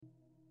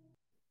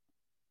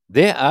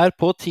Det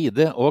på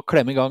tide å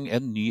klemme i gang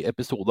en ny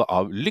episode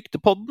av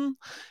Lyktepodden.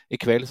 I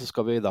kveld så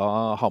skal vi da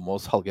ha med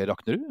oss Hallgeir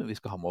Raknerud, vi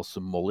skal ha med oss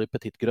Molly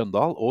Petit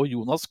Grøndal og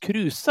Jonas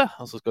Kruse.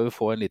 Og så skal vi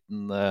få en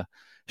liten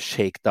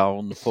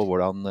shakedown på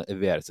hvordan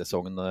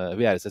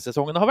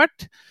VRC-sesongen har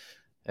vært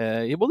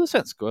i både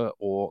svenske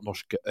og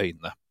norske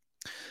øyne.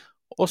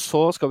 Og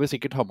så skal vi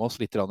sikkert ha med oss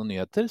litt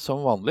nyheter som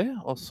vanlig,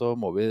 og så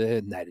må vi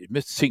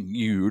nærmest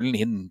synge julen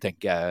inn,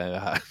 tenker jeg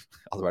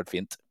hadde vært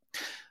fint.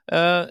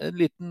 En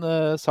liten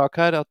sak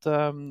her at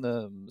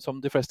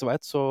som de fleste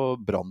vet så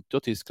brant jo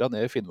Tyskland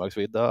ned i Finnmark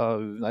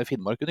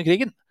under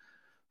krigen.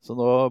 Så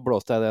nå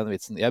blåste jeg den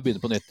vitsen. Jeg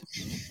begynner på nytt.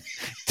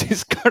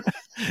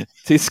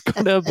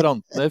 Tyskerne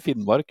brant ned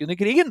Finnmark under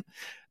krigen.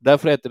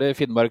 Derfor heter det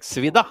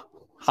Finnmarksvidda.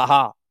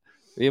 Haha!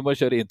 Vi må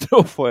kjøre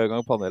intro og få i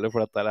gang panelet,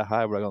 for dette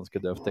her ble ganske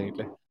døvt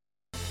egentlig.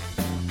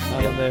 Ja,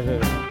 det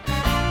hører.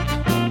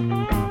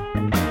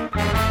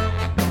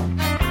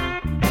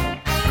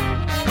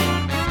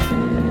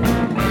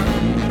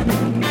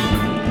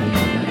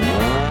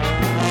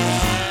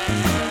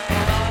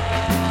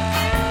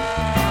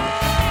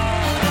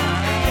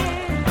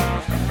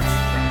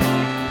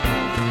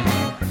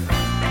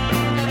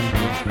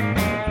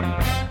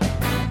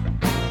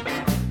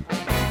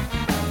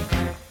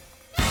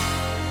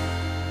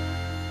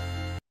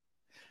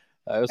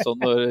 Det jo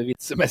sånn når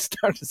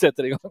vitsemesteren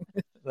setter i gang.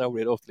 Da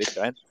blir det ofte litt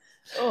kleint.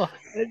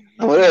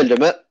 Det var du heldig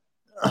med.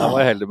 Det var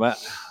jeg heldig med.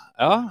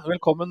 Ja,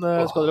 velkommen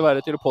skal dere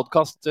være til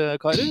podcast,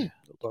 karer.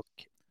 Takk.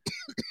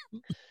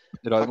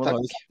 Raymond har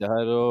jo sittet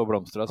her og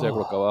blomstret siden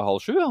klokka var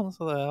 6:30,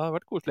 så det har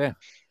vært koselig.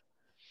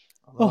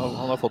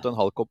 Han har fått en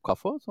halv kopp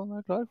kaffe, så han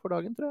klar for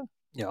dagen, tror jeg.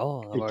 Ja,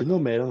 ikke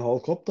noe mer enn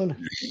halv kopp, eller?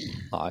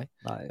 Nei.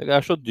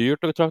 Det så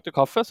dyrt å trakte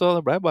kaffe, så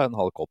det ble bare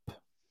en halv kopp.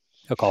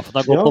 Ja, kaffen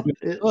gått opp.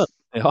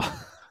 Ja.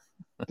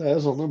 Det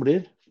jo sånn det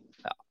blir.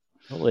 Ja.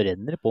 Nå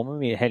renner det på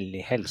med mye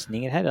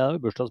helsninger her. Det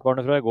jo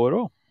bursdagsbarnet fra i går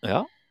også.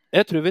 Ja,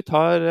 jeg tror vi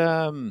tar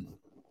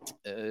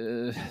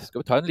skal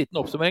vi ta en liten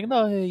oppsummering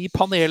da i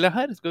panelet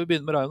her. Skal vi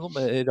begynne med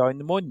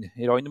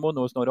Raymond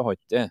og Snorre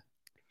Hotte?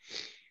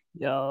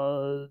 Ja,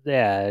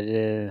 det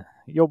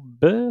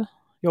jobbe,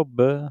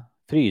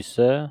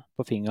 fryse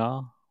på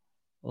finga,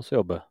 og så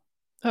jobbe.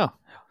 Ja.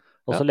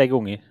 Og så legge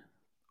unger.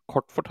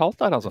 Kort fortalt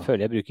der, altså. Jeg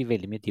føler jeg bruker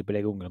veldig mye tid på å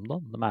legge unger om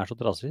dagen. De så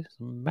trassige,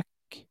 som Mac.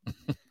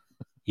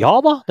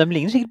 Ja da, de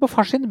ligner sikkert på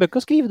far sin. Du bør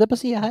ikke skrive det på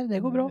siden her,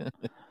 det går bra.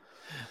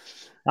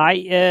 Nei,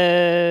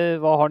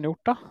 hva har han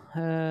gjort da?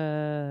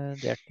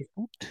 Det ikke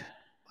stort.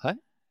 Hei?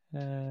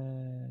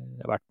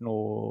 Det har vært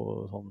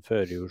noe sånn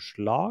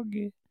førjulslag.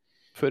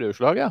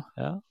 Førjulslag, ja.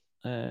 Ja.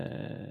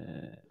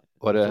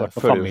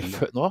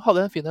 Nå hadde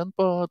jeg en fin en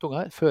på tunga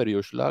her.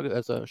 Førjulslag,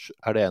 altså,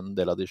 det en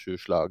del av de 7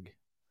 slag?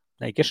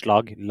 Nei, ikke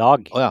slag,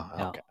 lag. Ja,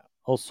 ok.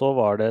 Og så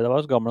var det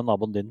hos gamle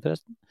naboen din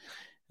forresten.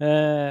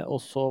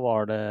 Og så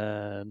var det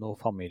noe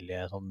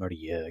familie, sånn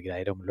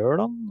mølgegreier om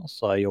lørdagen, og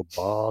så har jeg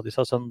jobbet disse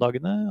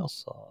søndagene, og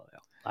så,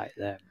 ja, nei,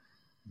 det...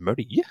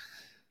 Mølge?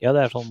 Ja,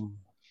 det sånn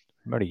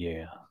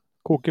mølge,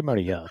 koke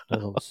mølge,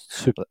 det sånn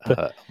suppe.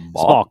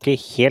 Smaker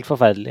helt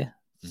forferdelig,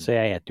 så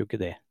jeg eter jo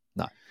ikke det.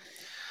 Nei.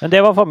 Men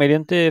det var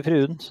familien til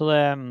fruen, så det,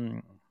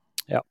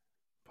 ja.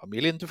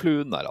 Familien til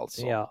fluen der,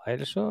 altså. Ja,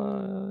 ellers så,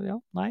 ja,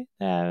 nei,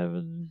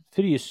 jeg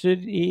fryser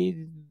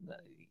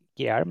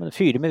ikke men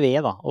fyrer med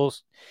ved da, og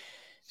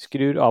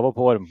skrur av og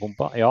på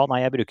varmepumpa. Ja,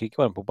 nei, jeg bruker ikke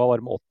varmepumpa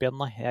varme opp igjen,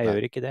 nei. Jeg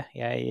gjør ikke det.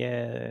 Jeg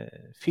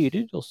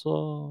fyrer, og så...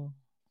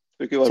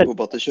 Bruker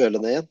varmepumpa til kjøle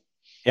ned igjen?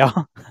 Ja,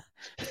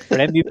 for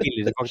det mye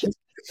billigere faktisk.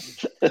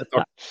 Et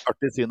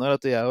artig syn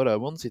at jeg og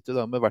Raymond sitter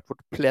da med hvert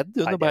vårt pledd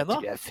under beina.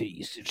 Nei, jeg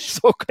fryser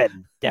så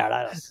spent jeg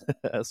der, altså.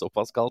 Det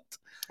såpass kaldt.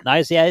 Nei,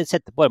 så jeg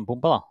setter på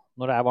varmepumpa da,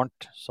 når det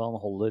varmt, så han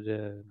holder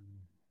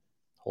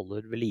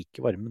ved like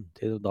varmen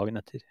til dagen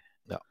etter.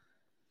 Ja.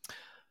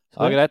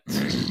 Ja, greit.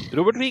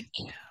 Robert Vik.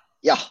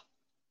 Ja.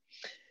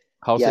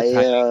 How's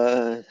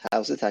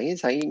it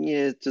hanging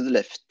to the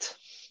left.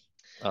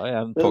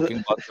 I'm talking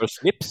about your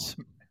slips.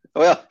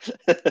 Ja.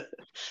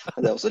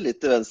 Det også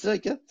litt til venstre,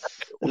 ikke?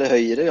 Eller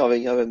høyre,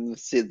 avhengig av hvem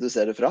side du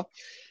ser det fra.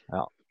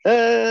 Ja.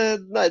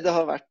 Nei, det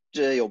har vært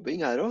jobbing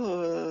her også.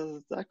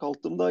 Det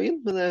kaldt om dagen,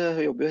 men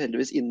jeg jobber jo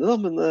heldigvis inne da,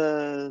 men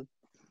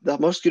det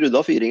har man skrudd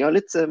av fyringa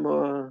litt, så jeg må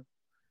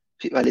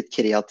være litt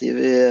kreativ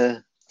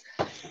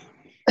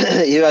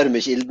i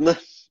varmekildene.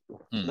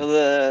 Men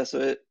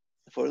så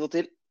får det noe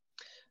til.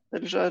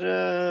 Ellers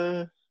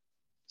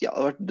det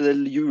har vært en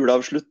del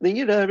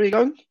juleavslutninger, det blir i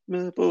gang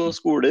på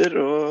skoler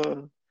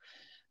og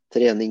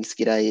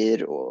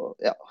treningsgreier, og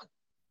ja,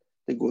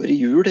 det går i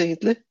jul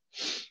egentlig.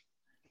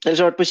 Ellers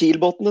har jeg vært på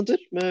Kielbåten en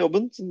tur med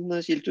jobben, sånn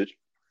Kieltur.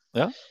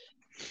 Ja.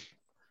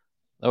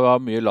 Det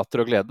var mye latter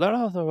og glede der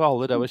da, så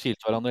alle der var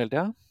kilt hverandre hele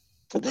tiden.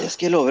 Det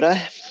skal jeg love deg.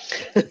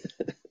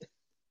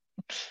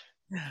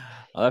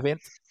 Ja, det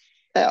fint.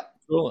 Ja.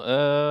 Så,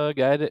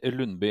 Geir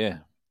Lundby.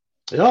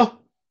 Ja.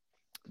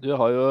 Du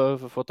har jo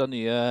fått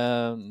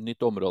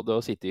nytt område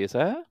å sitte i,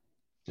 seg.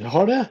 Jeg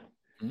har det.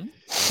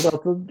 For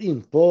at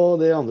innpå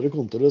det andre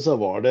kontoret så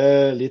var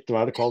det litt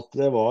vel kaldt.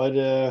 Det var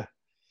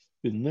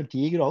under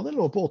 10 grader,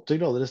 lå på 8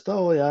 grader i sted,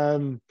 og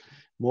jeg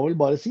må vel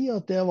bare si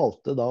at jeg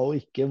valgte da å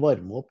ikke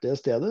varme opp det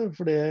stedet,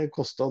 for det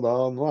kostet da,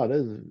 nå det,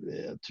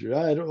 jeg tror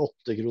det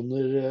 8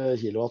 kroner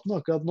kilowatten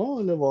akkurat nå,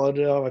 eller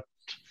har vært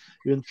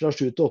rundt fra 7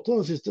 til 8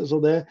 det siste, så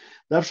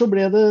derfor så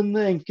ble det en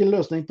enkel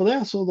løsning på det,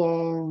 så da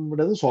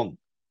ble det sånn.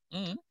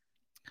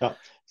 Ja.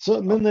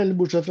 Men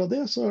bortsett fra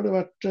det, så har det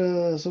vært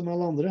som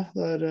alle andre.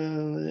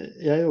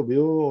 Jeg jobber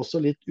jo også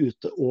litt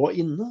ute og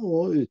inne,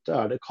 og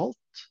ute det kaldt.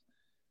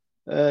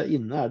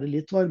 Inne det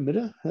litt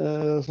varmere,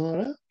 sånn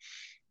det.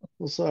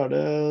 Og så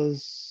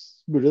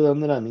burde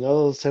den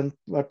regningen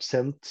vært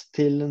sendt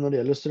til, når det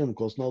gjelder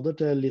strømkostnader,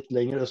 til litt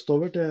lenger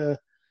østover, til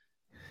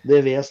det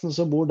vesenet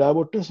som bor der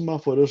borte, som har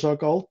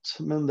forårsaket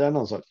alt. Men det en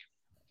annen sak.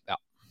 Ja.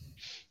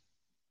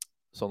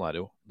 Sånn det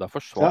jo. Der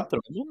forsvant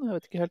Ramon. Jeg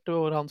vet ikke helt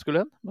hvor han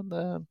skulle hen, men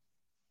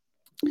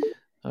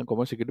han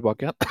kommer sikkert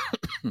tilbake igjen.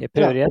 Jeg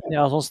prøver igjen.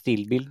 Jeg har sånn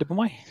stillbilde på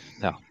meg.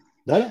 Ja.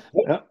 Der,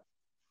 ja.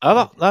 Ja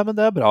da, nei, men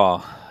det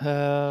bra.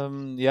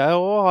 Jeg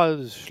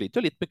sliter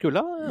jo litt med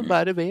kulda.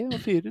 Bærer ved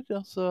og fyrer,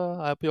 og så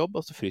jeg på jobb,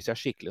 og så fryser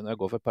jeg skikkelig når jeg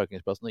går fra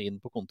parkingsplassen og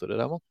inn på kontoret,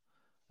 Ramon.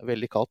 Det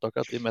veldig kaldt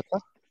akkurat i metta.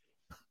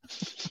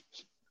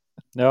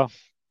 Ja,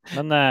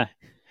 men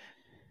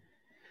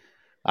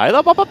Nei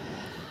da, pappa.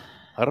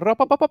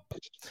 Rapapapap.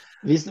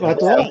 Vet du hva?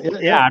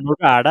 Jeg når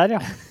du der,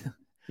 ja.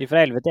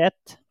 Fra 11 til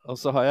 1. Og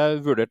så har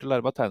jeg vurdert å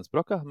lære meg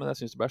tegnspråk, men jeg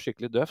synes det ble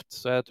skikkelig døvt,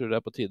 så jeg tror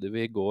det på tide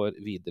vi går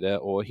videre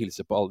og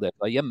hilser på alle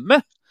dere hjemme.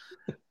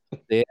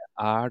 Det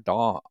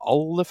da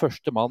aller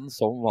første mann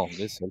som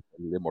vanlig,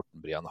 selvfølgelig Morten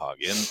Brian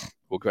Hagen.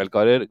 God kveld,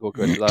 karer. God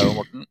kveld til deg og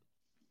Morten.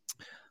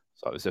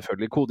 Så har vi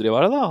selvfølgelig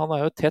Kodrivare da. Han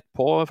jo tett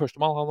på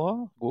førstemann, han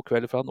også. God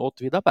kveld fra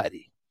Nåtvida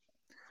Berg.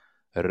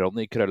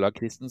 Ronny Krølla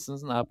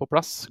Christensen på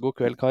plass. God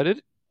kveld, karer.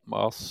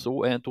 Masso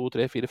 1, 2,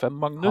 3, 4, 5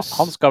 Magnus.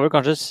 Han skal vel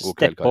kanskje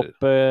steppe opp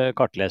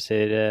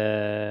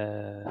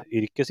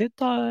kartleseryrket sitt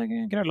da,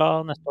 Krølla,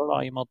 neste år da,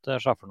 i og med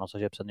at sjafferen også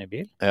har kjøpt seg en ny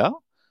bil. Ja,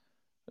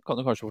 kan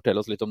du kanskje fortelle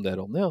oss litt om det,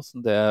 Ronny,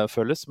 hvordan det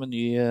føles med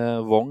ny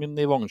vogn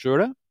i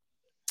vognskjulet.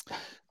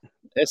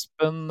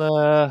 Espen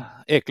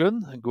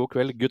Eklund, god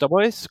kveld gutta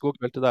boys, god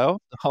kveld til deg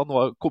også. Han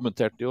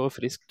kommenterte jo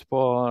friskt på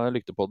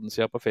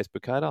Lyktepodden-siden på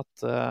Facebook her, at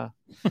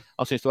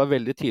han synes det var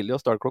veldig tidlig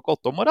å starte klokka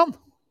 8 om morgenen.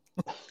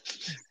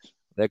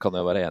 Det kan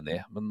jeg være enig i,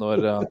 men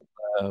når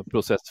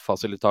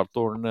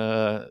prosessfasilitatoren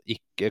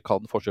ikke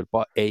kan forskjell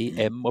på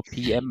AM og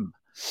PM,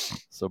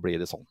 så blir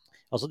det sånn.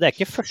 Altså, det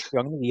ikke første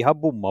gang vi har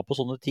bomma på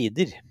sånne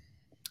tider.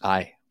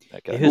 Nei,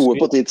 det ikke det. Gode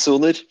på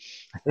tidssoner.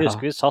 Jeg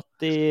husker vi satt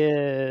i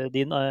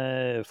din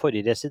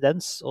forrige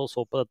residens og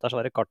så på dette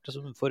svære kartet,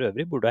 som for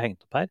øvrig burde ha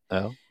hengt opp her.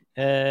 Ja.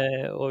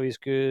 Og vi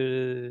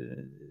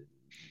skulle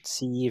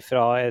si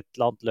fra et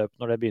eller annet løp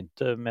når det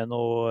begynte med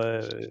noe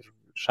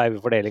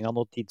skeive fordeling av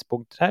noen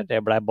tidspunkter her. Det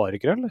ble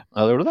bare krøll.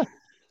 Ja, det gjorde det.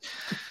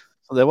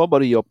 Så det var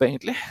bare å gi opp,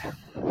 egentlig.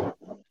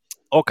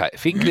 Ok,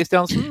 Finn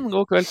Kristiansen,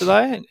 god kveld til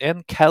deg. En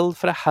kall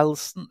fra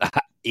halsen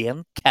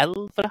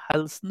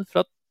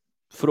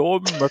fra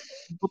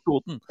mørket på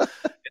Toten.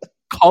 En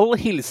kald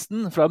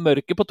hilsen fra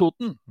mørket på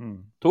Toten.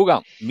 2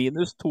 ganger.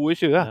 Minus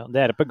 22. Ja,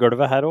 det på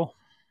gulvet her også.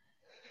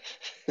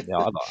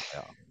 Ja da,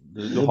 ja.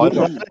 Du har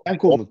en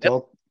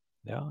kommentar.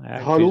 Ja,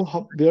 Hallo,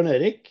 Bjørn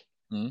Erik.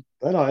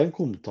 Der har jeg en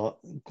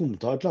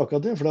kommentar til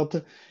akkurat det, for at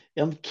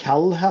en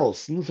kall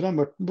halsen fra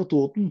mørten på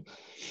Toten,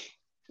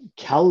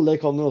 kall, det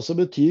kan jo også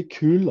bety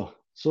kul da.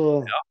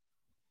 Så... Ja.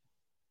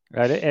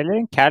 Eller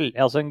en kall,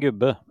 altså en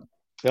gubbe.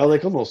 Ja,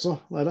 det kan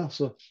også være.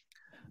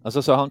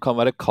 Altså, så han kan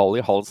være kald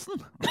i halsen?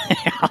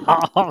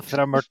 Ja,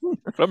 fra mørten.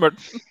 Fra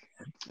mørten.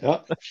 Ja.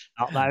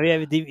 Ja,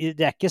 nei,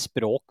 det ikke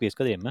språk vi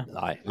skal drive med.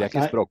 Nei, vi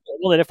ikke språk. Nå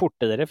må dere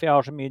forte dere, for jeg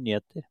har så mye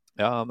nyheter.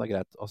 Ja, det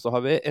greit. Og så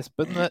har vi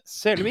Espen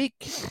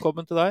Selvik.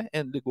 Velkommen til deg.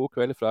 Endelig god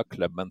kveld fra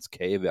Clemens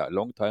Cave. Ja.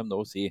 Long time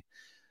no see.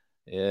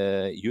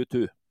 You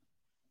too.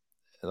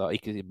 Da,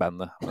 ikke i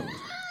bandet, men...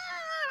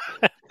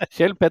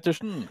 Kjell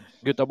Pettersen,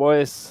 gutta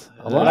boys.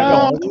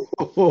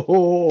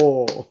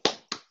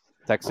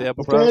 Taxi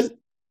på plass.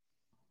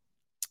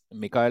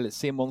 Mikael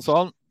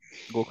Simonsson,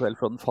 god kveld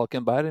fra den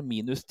Falkenberg.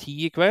 Minus 10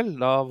 i kveld.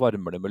 Da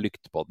varmer det med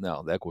Lyktepodden,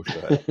 ja. Det koselig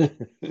å høre.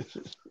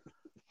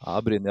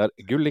 Ja, Brynjar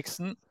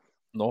Gulliksen.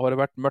 Nå har det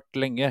vært mørkt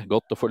lenge.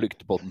 Godt å få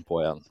Lyktepodden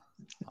på igjen.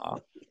 Ja,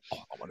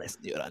 man må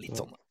nesten gjøre litt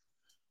sånn.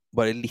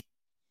 Bare litt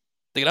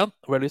grann.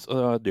 Og det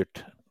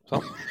dyrt.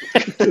 Sånn.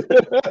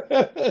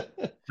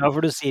 Ja,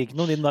 for du sier ikke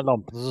noe om de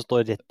lampene som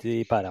står rett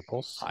i pæra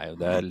på oss. Nei,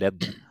 det ledd.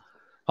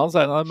 Hans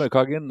Einar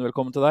Mørkhagen,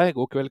 velkommen til deg.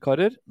 God kveld,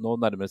 karer. Nå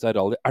nærmer det seg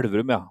Rally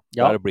Elverum, ja.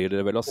 Der blir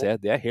dere vel å se.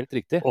 Det helt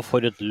riktig. Og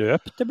for et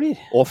løp det blir.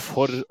 Og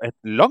for et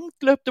langt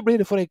løp det blir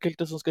for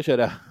enkelte som skal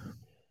kjøre.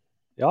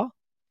 Ja,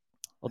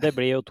 og det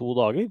blir jo 2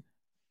 dager.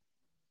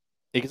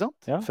 Ikke sant?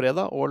 Ja.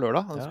 Fredag og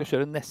lørdag. Han skal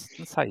kjøre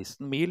nesten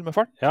 16 mil med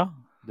fart. Ja,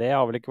 det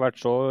har vel ikke vært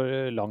så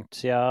langt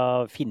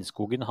siden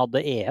Finnskogen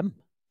hadde EM.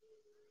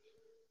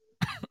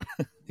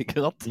 Ikke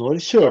sant? Når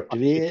kjørte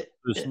vi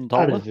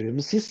Elverum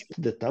sist?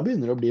 Dette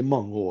begynner å bli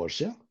mange år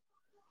siden.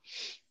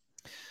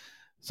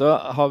 Så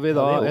har vi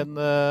da en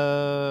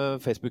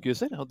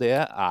Facebook-user, og det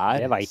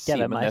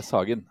Simen S.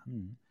 Hagen.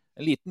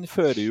 En liten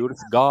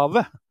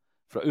førehjulsgave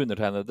fra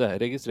undertegnede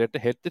registrerte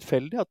helt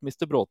tilfeldig at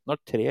Mr. Bråten har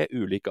 3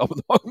 ulike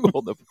abonnement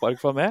gående på Park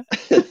Famé.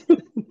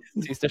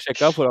 Sist jeg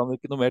sjekket får han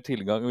ikke noe mer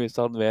tilgang hvis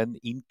han ved en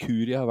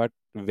inkurie har vært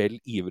vel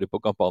ivrig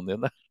på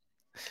kampanjene.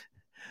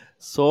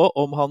 Så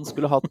om han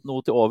skulle hatt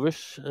noe til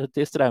overs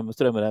til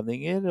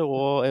strømregninger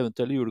og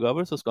eventuelle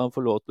julegaver, så skal han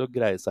få lov til å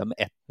greie seg med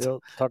ett. Jo,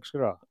 takk skal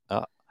du ha.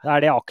 Ja. Er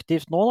det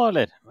aktivt nå da,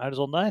 eller? Er det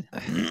sånn der?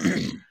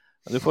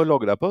 Du får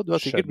logge deg på. Du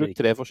har sikkert brukt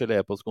 3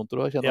 forskjellige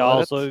e-postkontoer. Ja,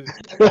 altså...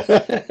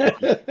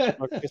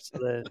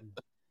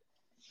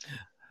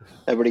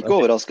 Jeg blir ikke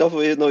overrasket, for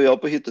når vi var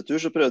på hyttetur,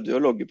 så prøvde vi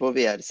å logge på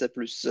VRC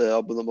Plus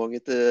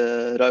abonnementet til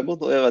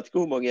Raimond, og jeg vet ikke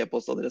hvor mange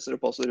e-postadresser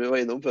og passord vi var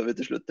innom før vi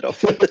til slutt traff.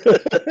 Det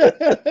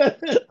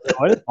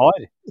var et par.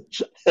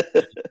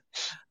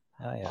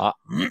 Ja.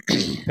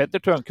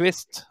 Petter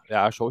Tørnqvist, det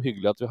er så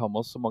hyggelig at vi har med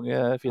oss så mange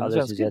fine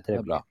svensker. Det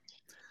er bra.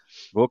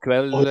 God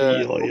kveld. Det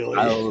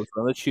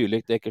er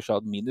kylig, det er ikke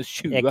sånn minus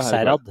 20 her.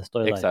 Ekserad står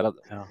det der.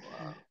 Ja.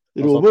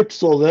 Robert,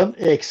 så du en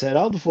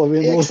Ekserad? Får vi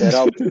noe?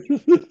 Ekserad.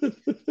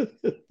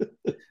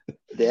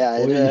 Det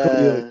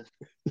er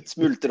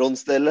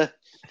smultronstellet.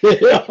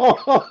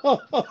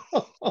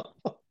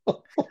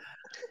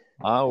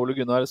 Ja, Ole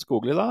Gunnar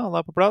Skogli da, han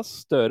er på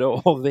plass. Støre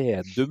og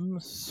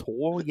Vedum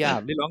så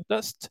jævlig langt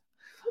øst.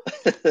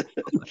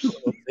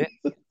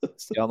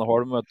 Stian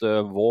Holm,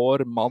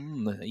 vår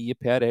mann i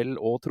PRL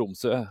og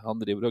Tromsø. Han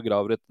driver og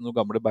graver etter noen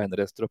gamle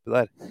beinrester oppi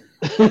der.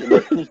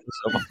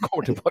 Så man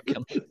kommer tilbake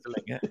igjen så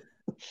lenge.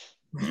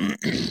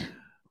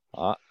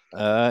 Ja,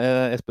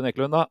 Espen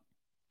Ekelund da.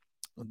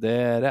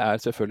 Dere er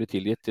selvfølgelig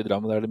tilgitt. I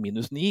Drammen er det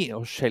 -9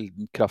 og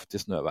sjelden kraftig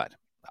snøvær.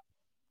 Ja.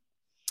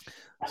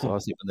 Så har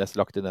Simen Næss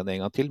lagt inn den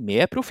en gang til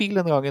med profil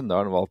denne gangen. Da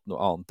har han valgt noe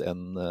annet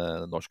enn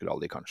norsk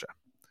rally kanskje.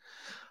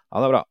 Ja,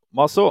 det er bra.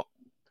 Masso.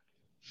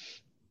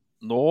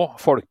 Nå har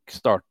folk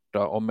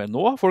startet å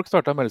melde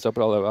seg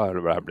på alle... Ja,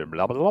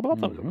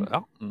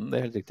 det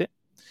er helt riktig.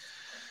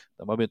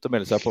 De har begynt å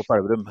melde seg på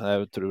Pelverum.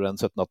 Jeg tror det er en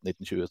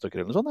 17-18-19-20 stykker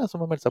eller noe sånt som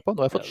har meldt seg på. Nå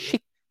har jeg fått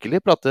skikkelig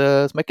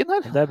platesmekken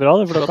her. Det er bra,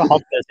 for dere har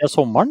hatt det siden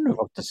sommeren,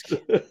 faktisk.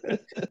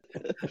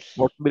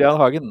 Morten Brian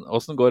Hagen,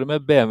 hvordan går det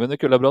med BMW-en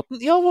i Kullabråten?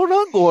 Ja,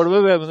 hvordan går det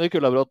med BMW-en i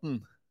Kullabråten?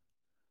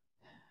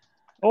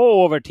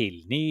 Over til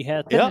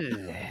nyheter. Ja.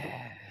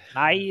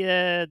 Nei,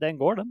 den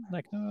går, den. Det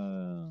er ikke noe...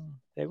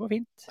 Det går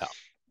fint. Ja.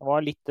 Det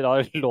var litt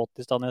rar låt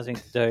i stedet jeg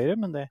svingte til høyre,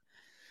 men det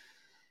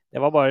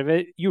var bare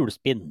ved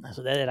hjulspinn,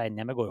 så det regner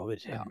jeg med går over.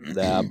 Ja,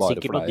 det er bare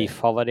sikkert noe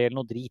diff-havari eller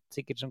noe drit,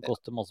 sikkert som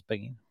koster masse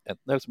penger.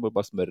 Enten eller så må du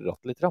bare smøre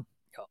rattet litt. Ja.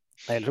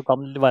 Eller så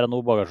kan det være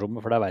noe bagasjerommet,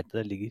 for der vet jeg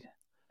det ligger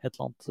et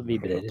eller annet som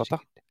vibrerer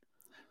sikkert.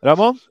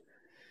 Ramon,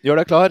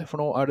 gjør deg klar,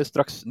 for nå er det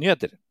straks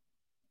nyheter.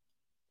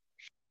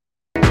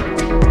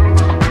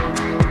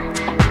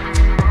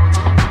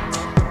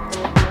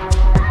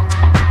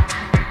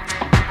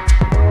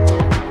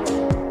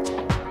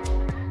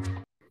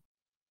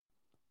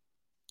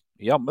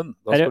 Jammen,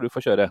 da skal du få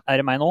kjøre. Er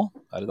det meg nå?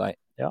 Er det deg?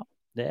 Ja,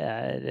 det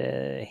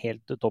er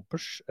helt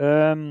toppers.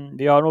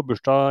 Vi har noe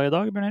bursdag i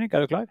dag, Bjørn Erik,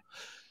 er du klar?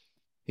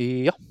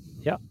 Ja.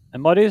 Ja.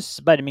 Marius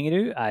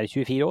Bermingerud er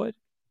 24 år.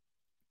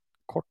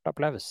 Kort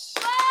applaus.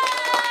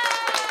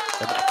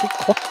 Det er ikke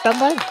kort den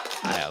der.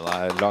 Nei, den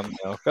er lang.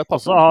 Og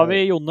så har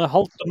vi Jonne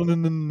Halt.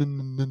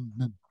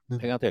 En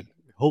gang til.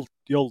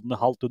 Jonne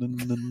Halt.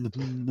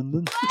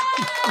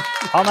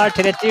 Han er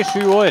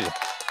 37 år.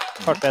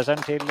 Kartleseren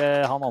til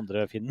han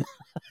andre Finn.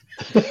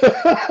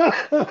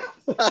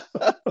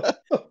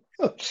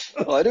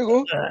 Da er du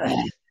god.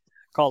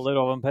 Kalle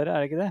Rovenper, er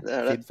det ikke det? Det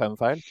er det. Finn 5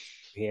 feil.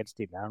 Helt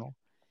stille her nå.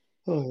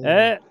 Og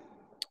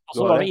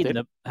så var vi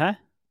inne... Hæ?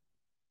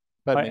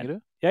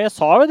 Bermingerud? Ja, jeg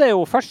sa jo det jo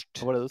først.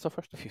 Hva var det du sa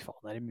først? Fy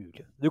faen, er det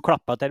mulig? Du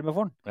klappet til med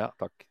for den. Ja,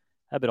 takk.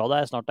 Det er bra det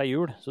er snart er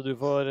jul, så du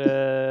får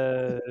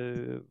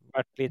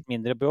vært litt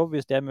mindre på jobb,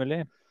 hvis det er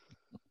mulig.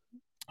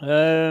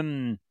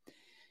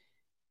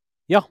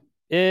 Ja.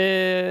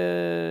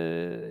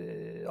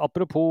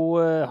 Apropos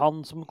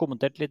han som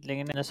kommenterte litt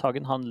lenger ned i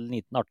Hagen, han en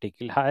liten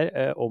artikkel her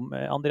om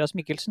Andreas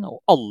Mikkelsen,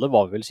 og alle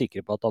var vel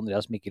sikre på at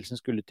Andreas Mikkelsen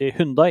skulle til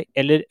Hyundai,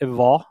 eller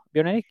hva,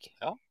 Bjørn Erik?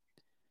 Ja.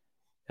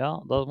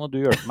 Ja, da må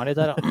du hjelpe meg litt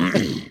her da.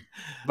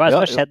 Hva er det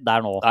som har skjedd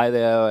der nå? Nei,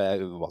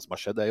 hva som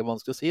har skjedd er jo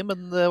vanskelig å si, men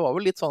det var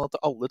vel litt sånn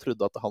at alle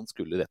trodde at han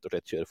skulle rett og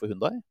slett kjøre for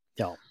Hyundai.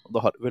 Ja. Og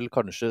da har vel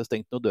kanskje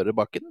stengt noen dører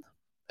bakken,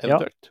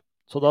 eventuelt. Ja.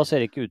 Så da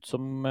ser det ikke ut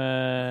som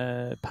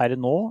per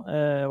nå,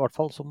 i hvert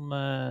fall som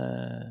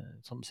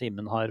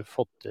Simen har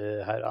fått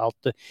her, at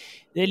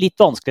det er litt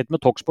vanskelig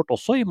med Talksport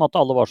også, i og med at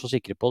alle var så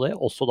sikre på det,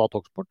 også da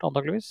Talksport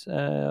antageligvis,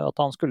 at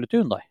han skulle til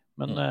Hyundai.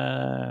 Men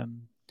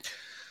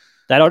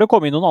der har det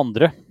kommet inn noen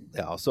andre.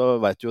 Ja, så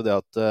vet jo det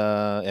at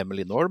Emil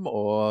Lindholm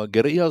og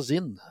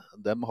Gryazin,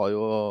 dem har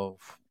jo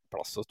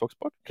plass hos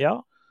Talksport.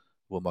 Ja.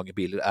 Hvor mange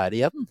biler er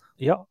igjen?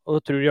 Ja,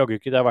 og jeg tror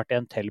jaggu ikke det har vært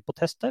en til på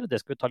test der,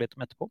 det skal vi ta litt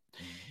om etterpå.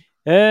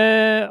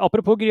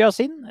 Apropos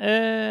Gryazin,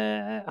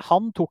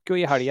 han tok jo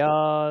i helga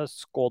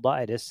Skoda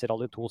RS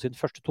Rally 2 sin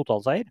første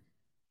totalseier.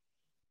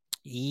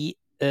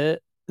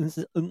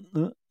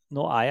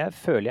 Nå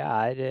føler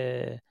jeg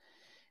er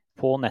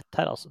på nett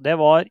her, altså. Det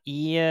var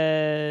i,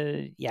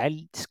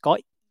 jeg skal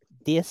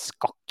det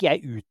skal ikke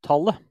jeg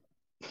uttale.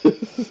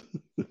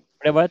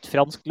 For det var et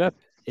fransk løp.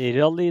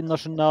 Rally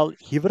National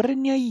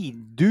Hiverniai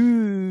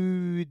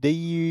du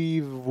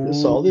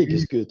sa du ikke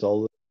skulle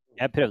uttale det.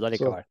 Jeg prøvde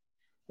allikevel.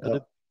 Ja.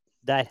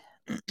 Der.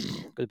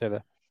 Skal du prøve?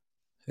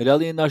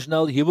 Rally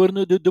National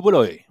Hivernu du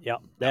Boloi. Ja,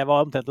 det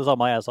var omtrent det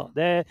samme jeg sa.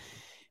 Det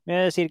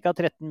med ca.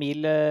 13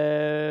 mil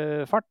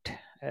fart.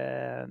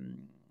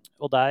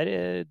 Og der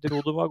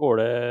dro de av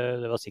gårde.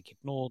 Det var sikkert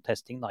noe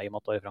testing da, i og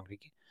med at det var i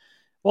Frankrike.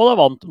 Og da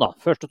vant de da,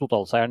 første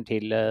totalseieren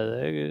til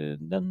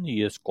den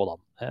nye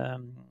Skodaen.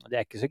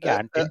 Det ikke så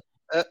gærent til.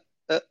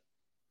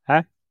 Hæ?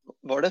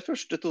 Var det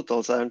første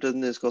totalseieren til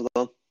den nye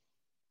Skodaen?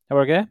 Ja,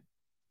 var det ikke det?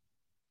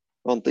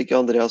 Vant ikke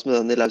Andreas med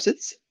den i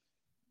Lausitz?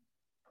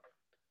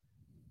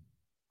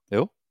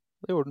 Jo,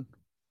 det gjorde den.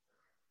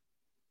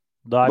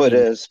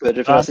 Bare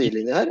spørre fra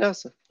sidelinjen her,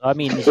 altså. Da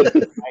mine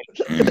kjempefeil.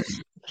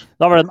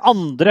 Da var det den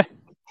andre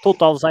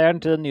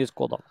totalseieren til den nye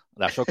Skodaen.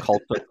 Det så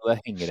kaldt, det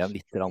henger igjen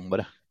litt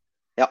bare.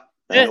 Ja.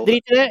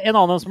 Drit i det. En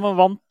annen som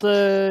vant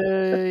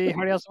i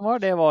helga som var,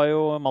 det var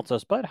jo Mats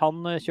Østberg.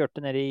 Han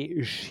kjørte ned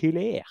i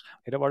Chile.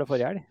 Eller var det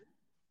forrige helg?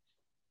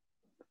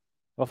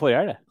 Det var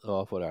forrige helg, det. Det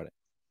var forrige helg.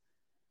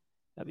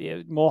 Ja, vi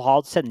må ha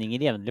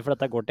sendinger jevnlig, for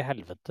dette går til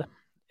helvete.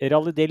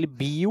 Rally del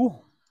Bio.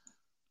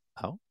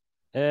 Ja.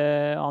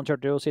 Han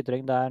kjørte jo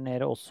Citroën der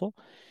nede også.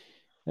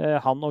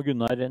 Han og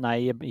Gunnar,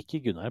 nei, ikke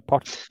Gunnar,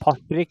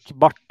 Patrick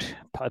Bart.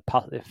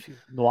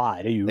 Nå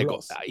det jul,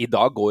 altså. I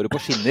dag går det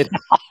på skinner.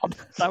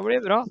 Det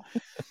blir bra.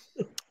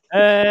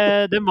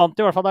 Den vant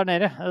i hvert fall der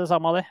nede, det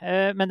samme av det.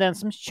 Men den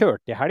som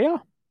kjørte i helga,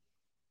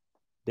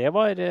 det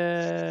var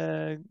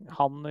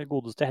han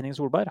godeste Henning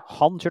Solberg.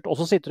 Han kjørte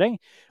også Citroën.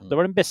 Det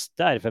var den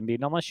beste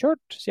R5-bilen han har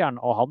kjørt, sier han,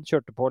 og han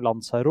kjørte på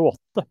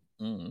Lanzarote.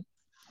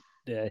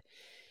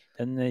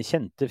 Den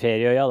kjente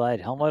ferieøya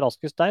der. Han var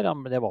raskest der,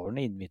 men det var vel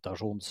en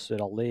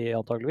invitasjonsrally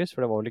antageligvis,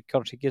 for det var vel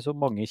kanskje ikke så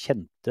mange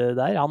kjente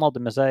der. Han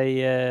hadde med seg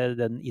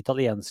den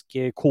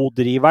italienske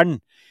kodriveren,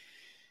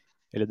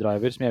 eller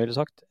driver som jeg ville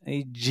sagt,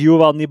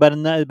 Giovanni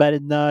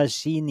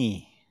Bernascini.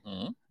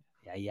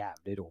 Jeg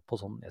jævlig rå på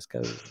sånn. Jeg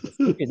skal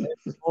begynne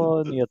på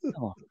nyhetene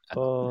nå,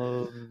 på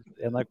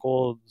NRK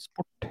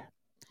Sport.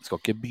 Jeg skal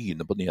ikke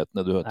begynne på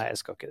nyhetene, du vet. Nei, jeg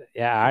skal ikke det.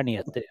 Jeg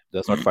nyheter.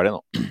 Du snart ferdig nå.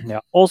 Ja.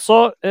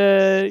 Også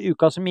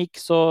uka som gikk,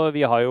 så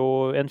vi har jo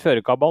en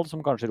førerkabal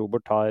som kanskje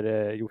Robert har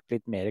gjort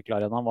litt mer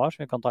klar enn han var,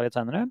 som vi kan ta litt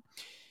senere.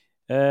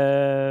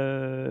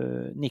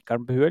 Nikker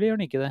han på huet, eller gjør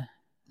han ikke det?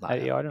 Nei.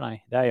 Ja eller nei?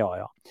 Det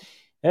ja.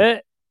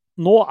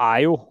 Nå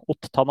jo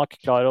Ott Tanak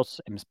klar hos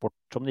M-Sport,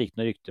 som det gikk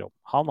noen rykter om.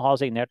 Han har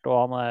signert,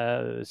 og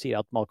han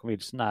sier at Malcolm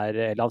Wilson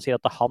eller han sier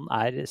at han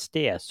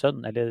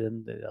stesønn, eller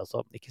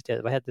altså, ikke sted,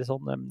 hva heter det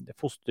sånn,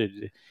 foster,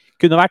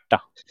 kunne vært da.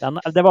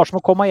 Det var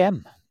som å komme hjem.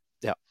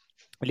 Ja.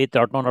 Litt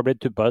rart når han har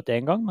blitt tuppa ut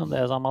en gang, men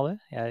det samme av det.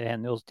 Jeg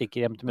hender jo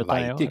stikker hjem til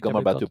mutteren. Jeg vet ikke om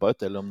han ble tuppa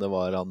ut, eller om det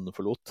var han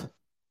forlot.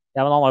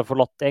 Ja, men han har jo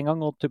forlatt en gang,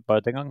 og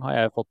tuppa ut en gang, har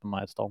jeg fått med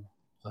meg et stand.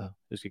 Ja.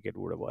 Jeg husker ikke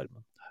hvor det var,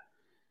 men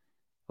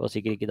det var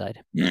sikkert ikke der.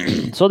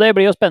 Så det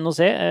blir jo spennende å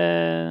se,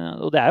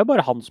 og det jo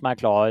bare han som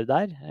klar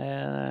der.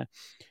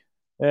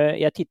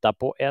 Jeg tittet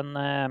på en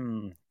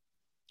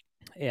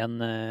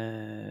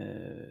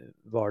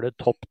var det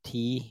topp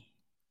 10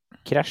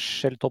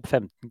 krasj, eller topp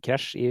 15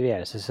 krasj i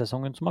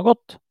VRC-sesongen som har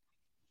gått.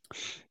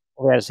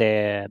 På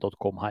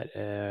VRC.com her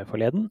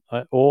forleden.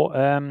 Og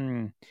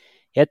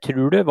jeg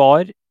tror det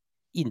var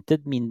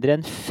intet mindre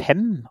enn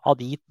 5 av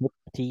de topp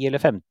 10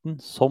 eller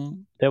 15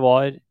 som det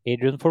var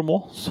Adrian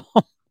Fourmaux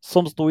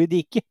som sto i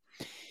diket.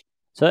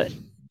 Så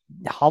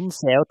han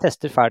ser jo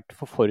tester fælt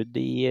for Ford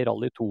i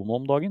Rally 2 nå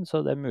om dagen,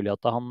 så det mulig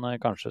at han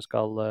kanskje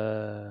skal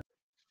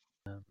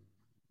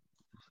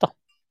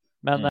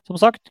Men som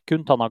sagt,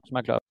 kun Tanak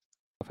som klar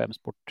for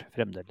M-Sport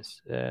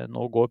fremdeles.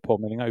 Nå går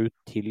påmeldingen ut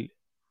til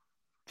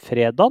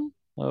fredagen,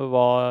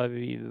 hva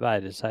vil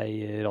være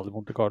seg Rally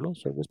Monte Carlo,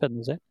 så det blir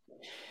spennende å se.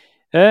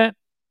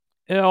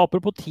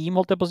 Apropos team,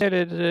 holdt jeg på å si,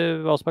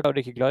 eller hva som klare og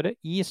ikke klare.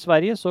 I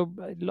Sverige så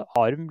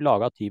har de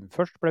laget team.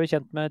 Først ble vi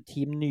kjent med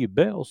Team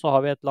Nybe, og så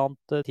har vi et eller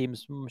annet team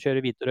som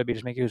kjører hvite og røde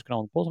biler som jeg ikke husker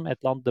navnet på, som et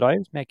eller annet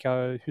drive som jeg ikke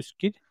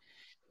husker.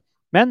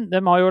 Men de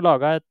har jo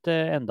laget et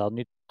enda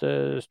nytt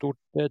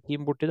stort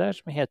team borti der,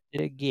 som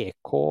heter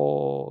GK...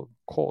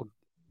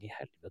 I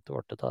helvete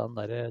var det den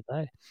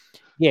der.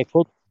 GK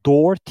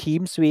Door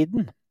Team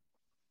Sweden,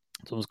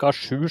 som skal ha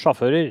 7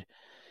 sjåfører.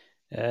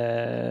 3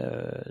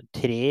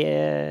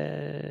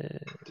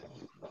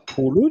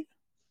 poloer,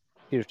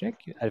 4-strek,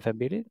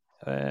 R5-biler,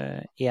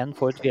 1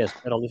 Ford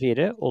Fiesta Rally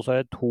 4, og så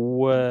det 2,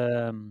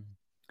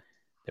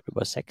 det blir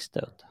bare 6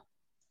 det, vet du.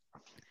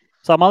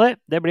 Samme av det,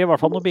 det blir i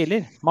hvert fall noen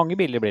biler. Mange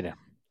biler blir det.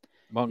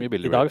 Mange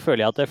biler. I dag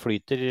føler jeg at det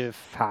flyter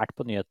fælt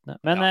på nyhetene,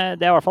 men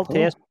det i hvert fall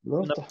 3 som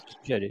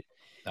kjører.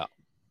 Ja.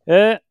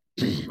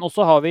 Og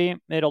så har vi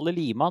Rally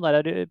Lima,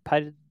 der det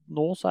per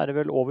nå så det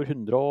vel over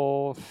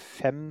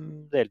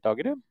 105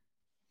 deltakere,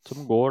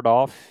 som går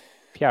da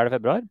 4.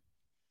 februar.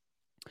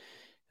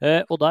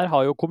 Og der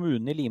har jo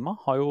kommunen i Lima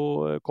har jo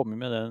kommet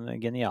med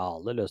den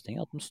geniale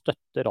løsningen at de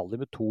støtter rally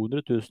med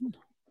 200 000.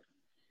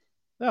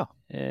 Ja.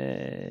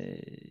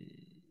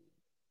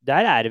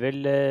 Der det vel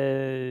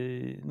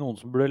noen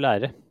som burde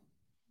lære.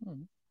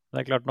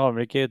 Det klart, nå har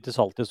vi ikke til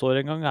saltistår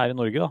engang her i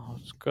Norge, da.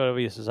 Skal det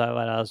vise seg å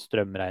være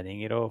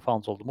strømregninger og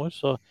faens oldemor,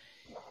 så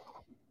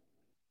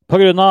på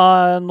grunn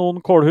av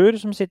noen kålhuer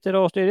som sitter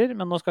og styrer,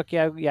 men nå skal ikke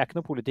jeg er ikke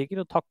noen politiker,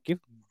 og takke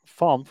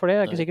faen for det.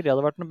 Det ikke sikkert det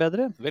hadde vært noe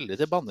bedre. Veldig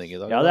til banning i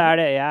dag. Ja, det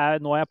det.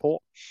 Nå jeg på.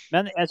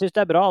 Men jeg synes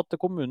det bra at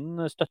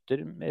kommunen støtter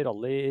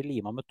Rally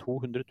Lima med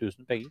 200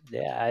 000 penger.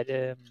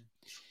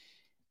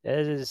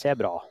 Det ser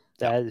bra.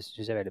 Det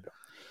synes jeg veldig bra.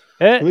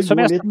 Skal vi gå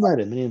litt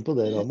nærmere inn på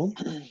det, Ramon?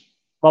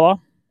 Hva da?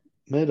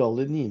 Med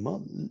Rally Lima?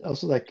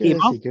 Altså, det ikke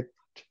Lima? sikkert...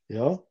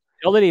 Ja.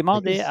 Rally Lima,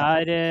 det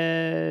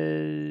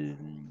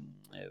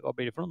hva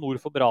blir det for noe? Nord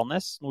for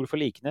Branes, nord for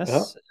Liknes,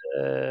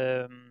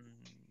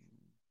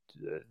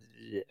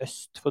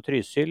 øst for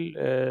Trysil.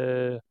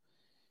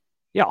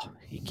 Ja,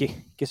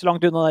 ikke så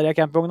langt unna der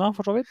campingvogna,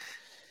 for så vidt.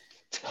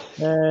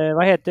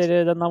 Hva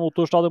heter denne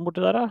motorstadion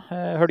borte der, da?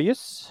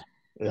 Høljes?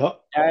 Ja.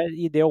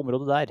 I det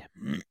området der.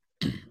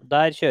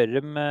 Der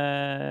kjører de,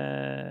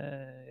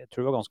 jeg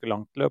tror det var ganske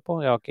langt løp på.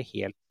 Jeg har ikke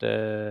helt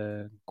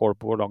kål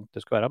på hvor langt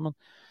det skal være, men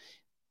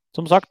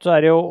som sagt så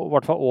det jo i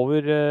hvert fall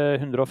over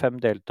 105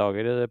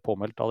 deltakere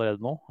påmeldt allerede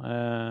nå.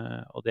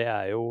 Og det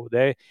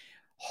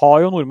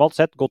har jo normalt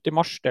sett gått i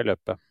mars, det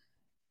løpet.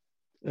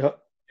 Ja.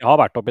 Jeg har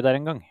vært oppi der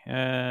en gang,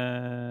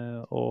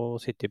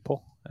 og sittet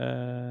på,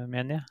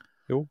 mener jeg.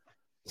 Jo.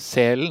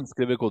 Selen,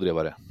 skriver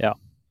kodrivere. Ja.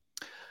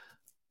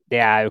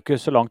 Det jo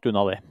ikke så langt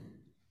unna det.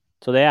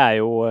 Så det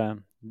jo...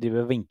 De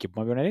vil vinke på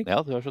meg, Bjørn Erik. Ja,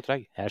 du så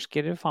treg. Her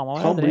skal det faen meg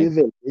være. Kan bli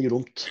veldig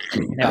gromt.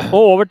 Ja.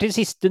 Og over til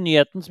siste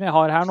nyheten som jeg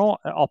har her nå.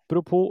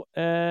 Apropos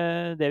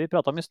det vi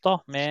pratet om i sted,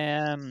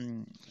 med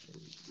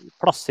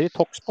plasser i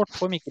Talksport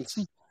for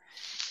Mikkelsen.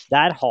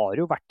 Der har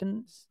jo vært en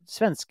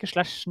svenske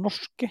 /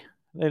 norske,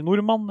 eller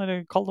nordmann,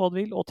 eller kall det hva du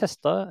vil, og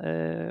testet,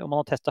 om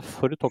han har testet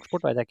for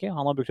Talksport, vet jeg ikke.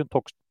 Han har brukt en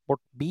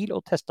Talksport-bil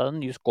og testet den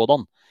nye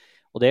Skodaen.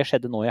 Og det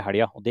skjedde nå i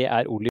helga, og det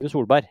Oliver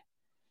Solberg.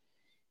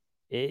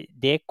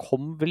 Det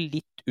kom vel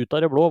litt ut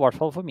av det blå, i hvert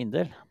fall for min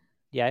del.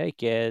 Jeg har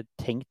ikke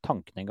tenkt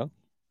tanken engang.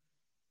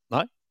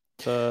 Nei.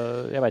 Så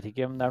jeg vet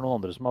ikke om det noen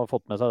andre som har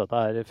fått med seg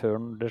dette her før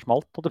det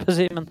smalt,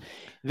 men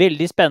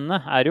veldig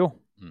spennende det jo.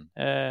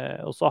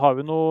 Og så har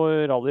vi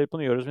noen rallyer på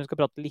nyåret som vi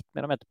skal prate litt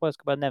mer om etterpå. Jeg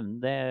skal bare nevne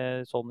det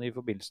sånn i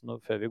forbindelsen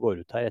før vi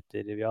går ut her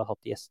etter vi har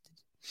hatt gjester.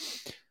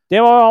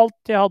 Det var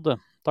alt jeg hadde.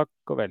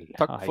 Takk og vel.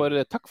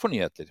 Takk for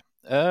nyheter.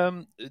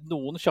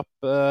 Noen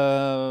kjappe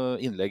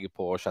innlegg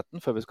på chatten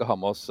før vi skal ha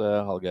med oss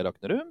Hallgeir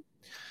Raknerud.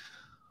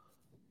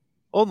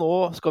 Og nå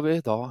skal vi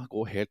da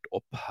gå helt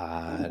opp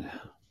her.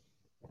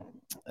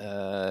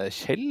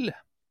 Kjell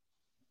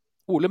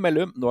Ole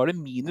Mellum, nå det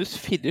minus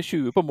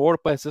 24 på mål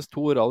på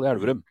SS2 Rally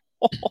Elverum.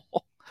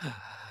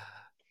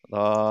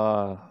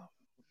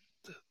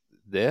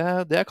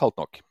 Det kaldt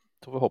nok.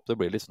 Så vi håper det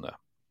blir litt snø.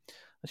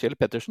 Kjell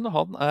Pettersen,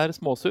 han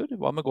småsur.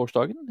 Hva med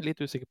gårsdagen?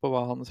 Litt usikker på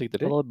hva han sikter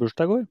til. Han hadde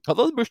bursdag i går. Han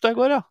hadde bursdag i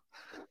går, ja.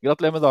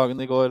 Gratulerer med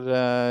dagen i går,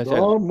 Kjell.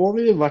 Da må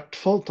vi i hvert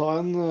fall ta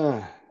en...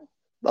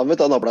 Da må vi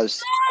ta en applaus.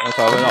 Da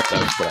tar vi en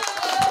applaus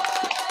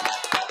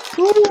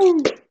for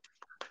det.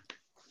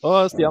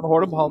 Og Stian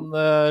Holm, han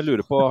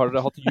lurer på, har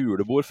dere hatt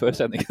julebord før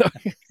sending i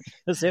dag?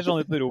 Det ser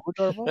sånn ut med Robert,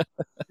 i hvert fall.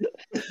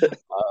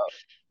 Ja,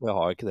 vi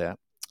har ikke det.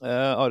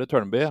 Are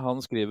Tørnby, han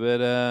skriver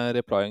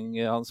replying,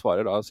 han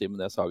svarer da Simen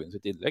Næss Hagen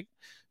sitt innlegg.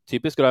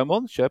 Typisk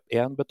Raimond, kjøp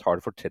 1,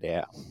 betal for 3.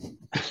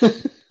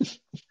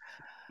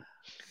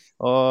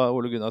 Og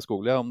Ole Gunnar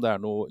Skoglia, om det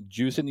noe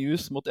juicy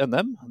news mot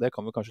NM, det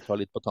kan vi kanskje ta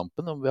litt på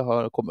tampen, om vi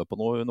har kommet på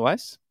noe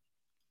underveis.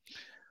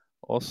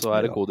 Og så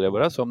det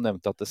kodrevere som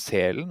nevnte at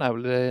Selen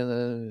vel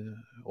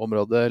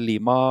området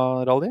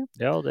Lima-rally.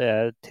 Ja,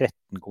 det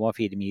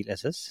 13,4 mil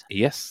SS.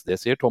 Yes,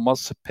 det sier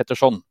Thomas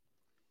Pettersson.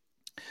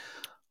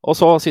 Og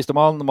så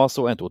sistemann,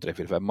 Masso 1, 2, 3,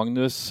 4, 5.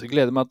 Magnus,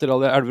 gleder meg til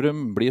Rally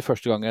Elverum. Blir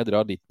første gang jeg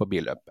drar dit på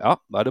billøp. Ja,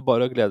 da det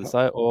bare å glede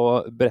seg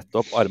og brette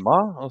opp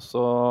armene, og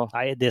så...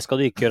 Nei, det skal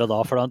du ikke gjøre da,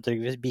 for da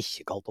trykker vi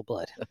bikkjekaldt oppå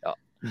der. Ja.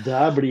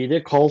 Der blir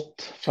det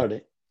kaldt.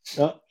 Ferdig.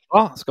 Ja.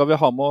 Da skal vi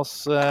ha med oss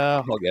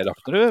Hallgeir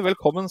Raknerud.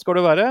 Velkommen skal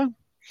du være.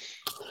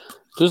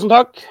 Tusen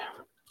takk.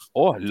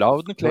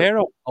 Loud and clear,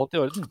 alt i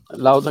orden.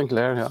 Loud and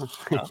clear, ja.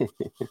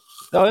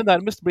 Det har jo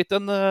nærmest blitt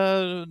en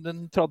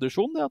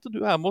tradisjon at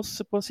du med oss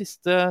på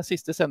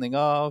siste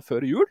sendinga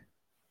før jul.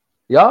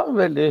 Ja,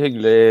 veldig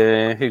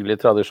hyggelig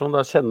tradisjon.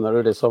 Da kjenner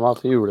du liksom at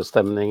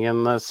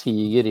julestemningen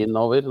siger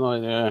innover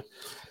når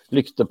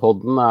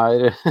lyktepodden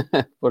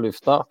på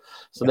lufta.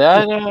 Så det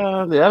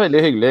er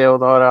veldig hyggelig, og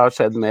når det har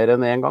skjedd mer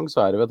enn en gang,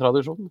 så det ved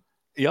tradisjon.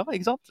 Ja,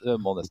 ikke sant?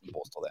 Jeg må nesten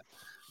påstå det.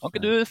 Kan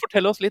ikke du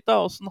fortelle oss litt da,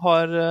 hvordan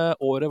har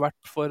året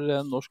vært for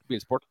norsk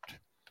bilsport?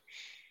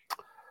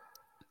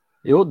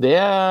 Jo, det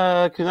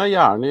kunne jeg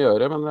gjerne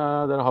gjøre, men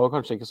dere har jo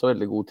kanskje ikke så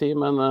veldig god tid,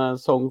 men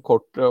sånn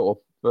kort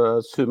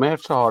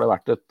oppsummert så har det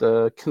vært et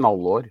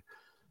knallår.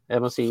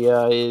 Jeg må si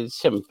jeg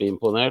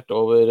kjempeimponert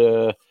over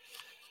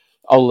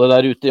alle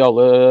der ute i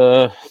alle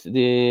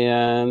de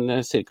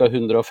ca.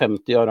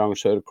 150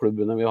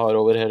 arrangørklubbene vi har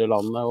over hele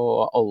landet,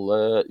 og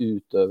alle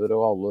utøvere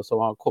og alle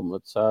som har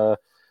kommet seg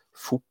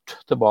fort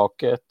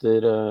tilbake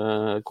etter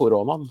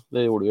koronaen.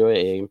 Det gjorde vi jo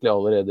egentlig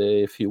allerede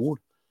i fjor.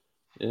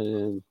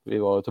 Vi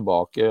var jo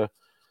tilbake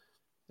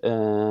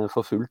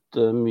for fullt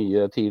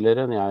mye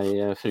tidligere enn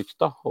jeg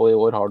frykta, og i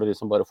år har det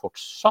liksom bare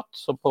fortsatt.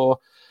 Så på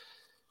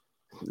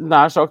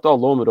nær sagt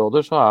alle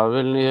områder så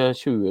vel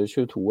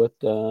 2022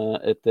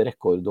 et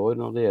rekordår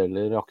når det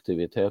gjelder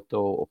aktivitet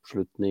og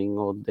oppslutning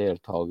og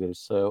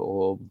deltagelse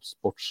og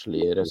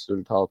sportslige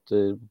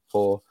resultater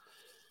på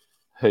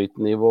høyt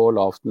nivå og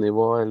lavt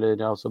nivå.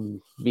 Eller, altså,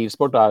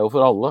 bilsport jo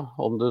for alle,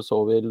 om du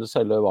så vil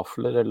selge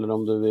vafler eller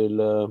om du vil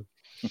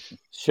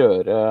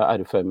kjøre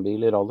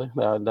R5-bil i rally.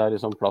 Det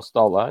liksom plass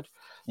til alle her.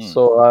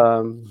 Så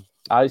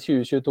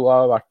 2022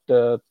 har vært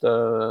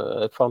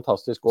et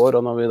fantastisk år,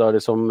 og når vi da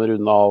liksom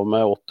rundet av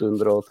med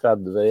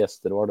 830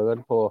 gjester var det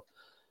vel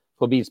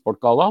på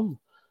Bilsportgallaen,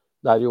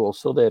 der jo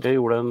også dere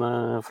gjorde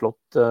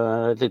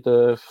et lite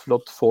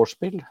flott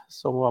vorspiel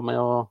som var med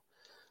å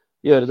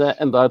gjøre det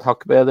enda et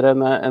hakk bedre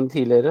enn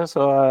tidligere,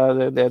 så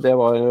det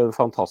var en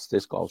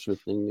fantastisk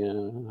avslutning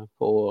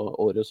på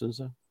året,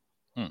 synes jeg.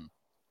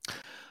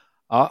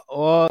 Ja,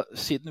 og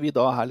siden vi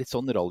da litt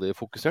sånn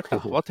rallyfokusert,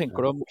 hva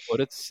tenker du om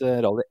årets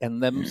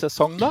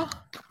rally-NM-sesong da?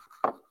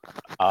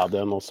 Ja,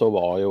 den også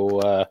var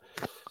jo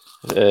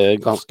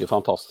ganske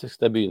fantastisk.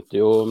 Det begynte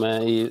jo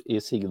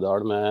i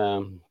Sigdal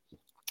med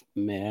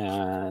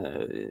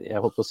jeg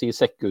holdt på å si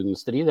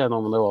sekundstrid,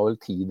 men det var vel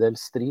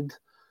tidelsstrid.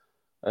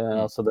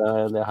 Altså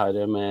det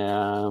her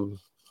med,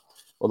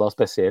 og da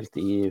spesielt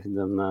i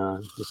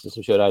disse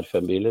som kjører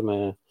R5-biler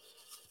med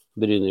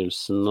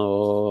Brynildsen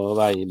og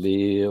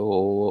Veiby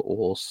og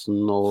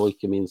Aasen og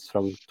ikke minst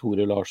Frank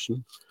Tore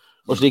Larsen.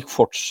 Og slik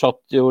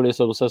fortsatte jo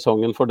liksom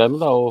sesongen for dem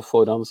da, og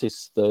foran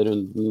siste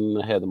runden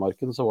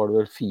Hedmarken så var det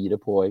vel 4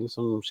 poeng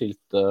som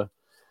skilte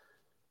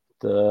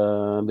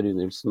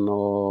Brynildsen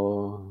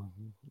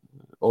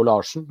og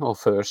Larsen, og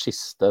før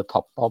siste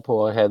etappa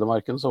på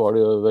Hedmarken så var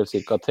det jo vel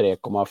ca.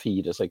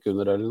 3,4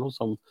 sekunder eller noe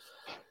som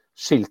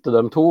skilte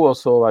dem to, og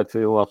så vet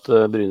vi jo at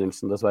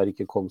Brynildsen dessverre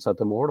ikke kom seg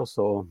til mål, og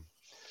så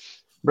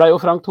ble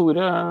jo Frank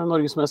Tore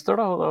norgesmester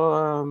da,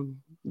 og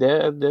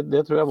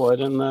det tror jeg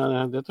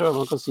det tror jeg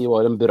man kan si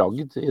var en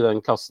bragd i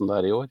den klassen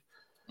der i år.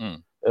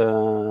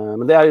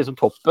 Men det liksom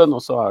toppen,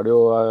 og så det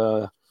jo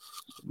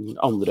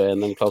andre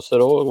NM-klasser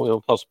også. Må jo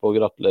passe på å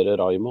gratulere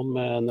Raimond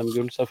med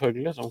NM-gull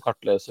selvfølgelig, som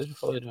kartleser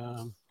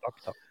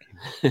takk.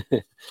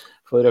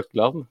 For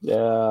Røkland.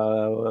 Det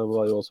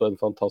var jo også en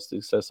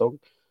fantastisk sesong.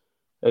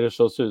 Ellers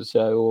så synes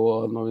jeg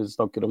jo, når vi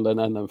snakker om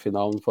den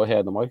NM-finalen for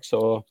Hedmark,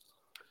 så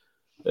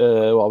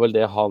var vel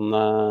det han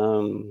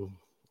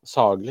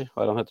Sagli,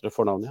 hva han heter det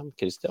fornavnet igjen?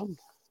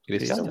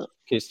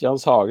 Christian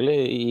Sagli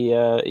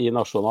i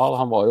Nasjonal.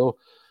 Han var jo,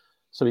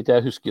 så vidt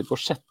jeg husker, på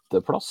 6.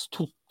 plass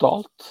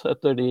totalt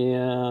etter de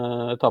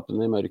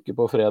etappene i mørket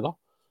på fredag.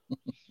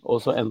 Og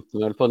så endte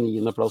han vel på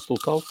 9. plass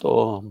totalt,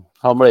 og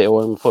han ble jo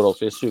en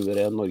forholdsvis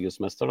suveren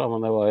norgesmester da,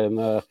 men det var en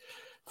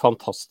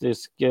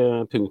fantastisk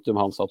punktum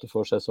han satte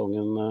for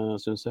sesongen,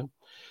 synes jeg.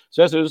 Så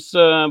jeg synes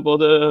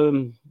både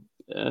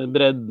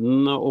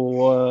bredden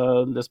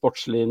og det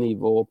sportslige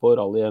nivået på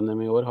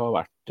rally-NM i år har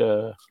vært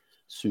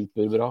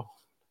superbra.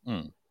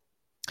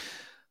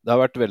 Det har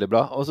vært veldig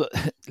bra. Og så,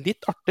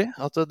 litt artig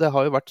at det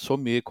har jo vært så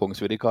mye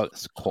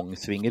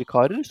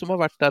Kongsvingerkarer som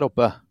har vært der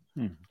oppe.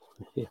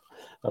 Ja,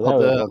 det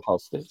jo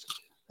fantastisk.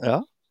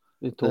 Ja.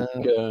 De tok,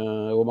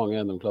 hvor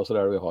mange NM-klasser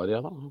det vi har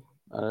igjen da?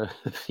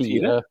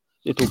 4.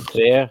 De tok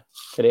 3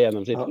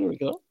 NM-titler, gjorde de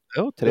ikke det?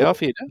 Jo, 3 av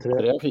 4.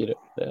 3 av 4.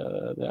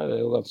 Det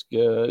jo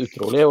ganske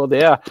utrolig. Og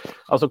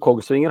altså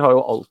Kongsvinger har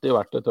jo alltid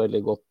vært et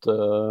veldig godt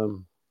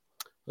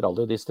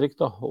rallydistrikt,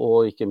 da.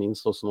 Og ikke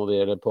minst også når det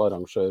gjelder på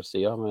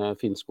arrangørsiden med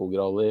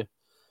Finnskog-rally,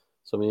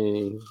 som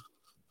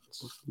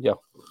jeg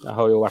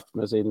har jo vært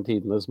med siden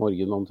tidenes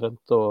morgen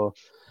omtrent, og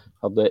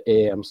hadde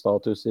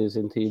EM-status i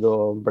sin tid,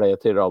 og ble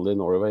til Rally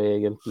Norway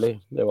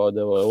egentlig. Det var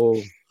jo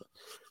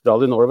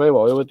Rally Norway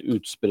var jo et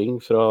utspring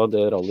fra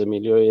det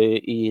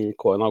rallymiljøet i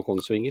KNA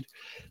Kongsvinger.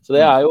 Så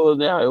det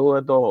jo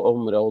et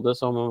område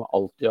som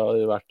alltid har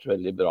vært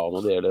veldig bra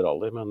når det gjelder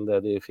rally, men det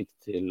de fikk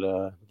til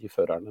de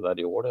førerne der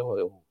i år, det var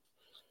jo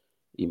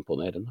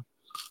imponerende.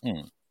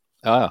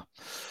 Ja.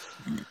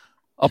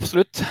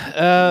 Absolutt.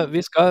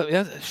 Vi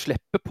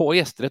slipper på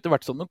gjester etter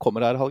hvert som de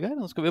kommer her, Hallgeir.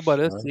 Nå skal vi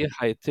bare si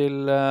hei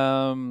til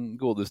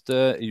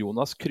godeste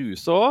Jonas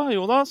Kruse også.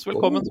 Jonas,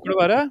 velkommen skal du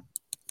være.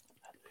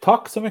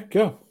 Takk så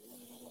mye.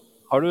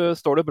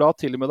 Står det bra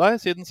til med deg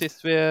siden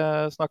sist vi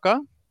snakket?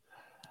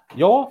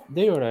 Ja,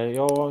 det gjør det.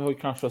 Jeg har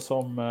kanskje,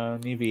 som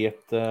ni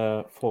vet,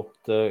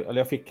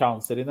 jeg fikk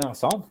cancer i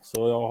näsan,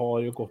 så jeg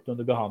har jo gått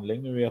under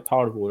behandling nu i et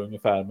halvår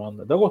ungefär, men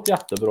det har gått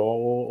jättebra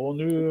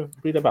og nu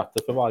blir det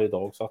bättre for varje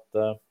dag, så att,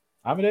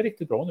 men det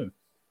riktig bra nu.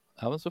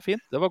 Ja, men så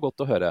fint. Det var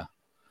godt å høre.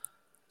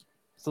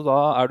 Så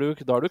da er du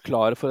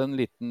klar for en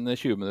liten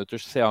 20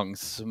 minutters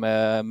seans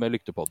med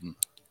Lyktepodden?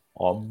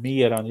 Ja,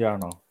 mer enn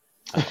gjerne.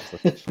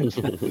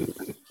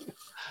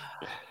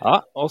 Ja,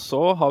 og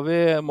så har vi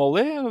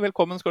Molly.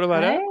 Velkommen skal du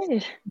være.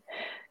 Hei.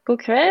 God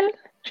kveld.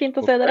 Fint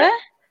å se dere.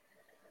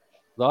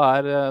 Da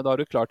er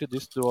du klar til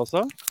dyst du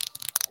også?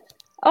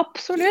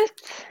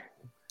 Absolutt.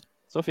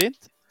 Så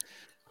fint.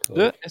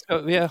 Du,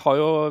 vi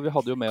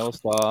hadde jo med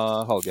oss da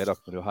Hallgeir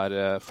Raknerud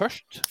her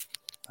først.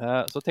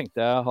 Så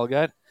tenkte jeg,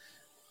 Hallgeir,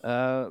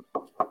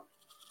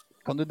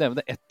 kan du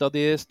nevne et av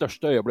de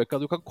største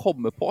øyeblikkene du kan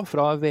komme på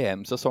fra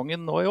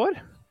VM-sesongen nå i år?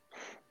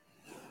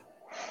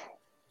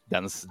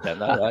 Den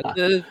er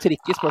et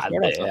tricky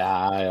spørsmål, altså.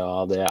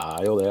 Det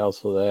er jo det,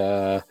 altså.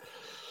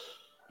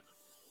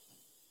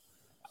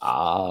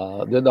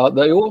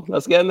 Da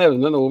skal jeg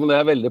nevne noe, men det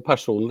er veldig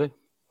personlig.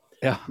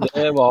 Ja.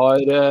 Det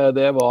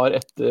var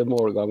etter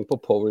målgang på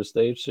Power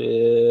Stage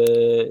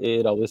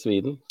i Rally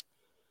Sweden.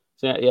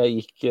 Så jeg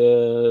gikk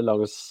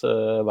langs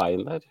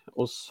veien der,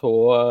 og så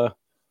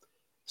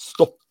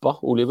stoppa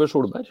Oliver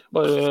Solberg.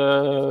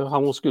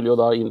 Han skulle jo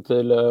da inn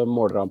til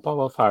målrampa,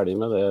 var ferdig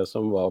med det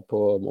som var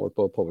på mål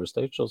på Power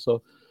Stage, og så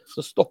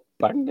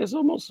stopper han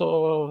liksom, og så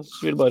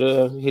skulle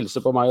bare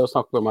hilse på meg og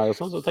snakke med meg og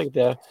sånn. Så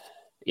tenkte jeg,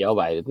 ja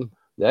verden,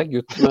 det er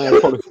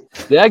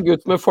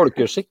gutt med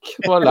folkeskikk.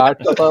 Han har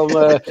lært at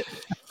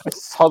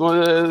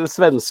han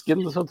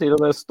svensken som til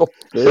og med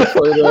stopper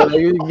for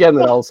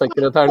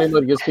generalsekretæren i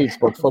Norges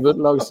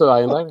Bilsportforbund langs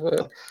veien der.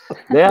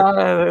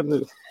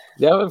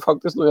 Det er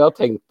faktisk noe jeg har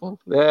tenkt på.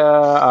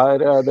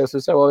 Det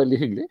synes jeg var veldig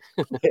hyggelig.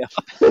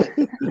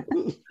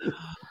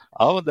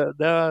 Ja, men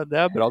det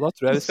er bra. Da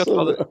tror jeg vi skal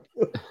ta det.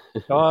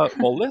 Ja,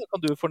 Molly,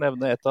 kan du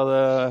fornevne et av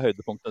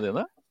høydepunktene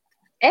dine?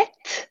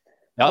 Ett?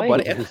 Ja, Oi.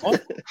 bare ett nå.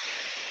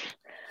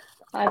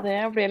 Nei, det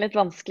blir litt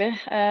vanskelig.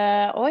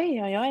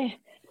 Oi.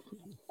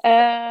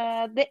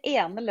 Det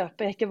ene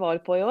løpet jeg ikke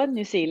var på i år,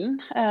 New Zealand.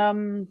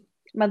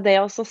 Men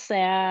det å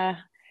se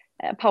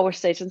Power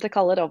Station til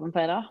Kalle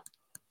Rovanperä,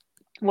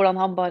 hvordan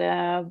han bare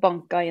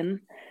banka inn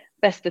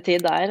beste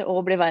tid der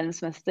og blir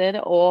verdensmester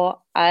og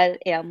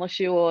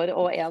 21 år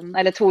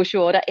eller 22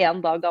 år og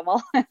 1 dag gammel.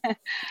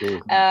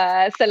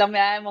 Selv om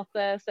jeg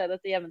måtte se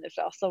dette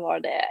hjemmefra, så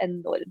var det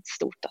enormt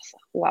stort,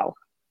 altså. Wow.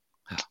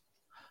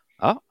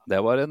 Ja, det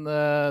var en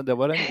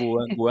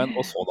god en.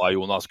 Og så da,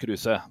 Jonas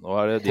Kruse. Nå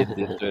er det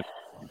din tur.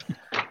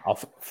 Ja,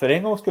 för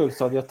en gångs skull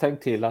så hade jag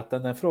tänkt till att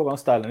den här frågan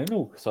ställer ni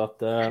nog, så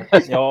att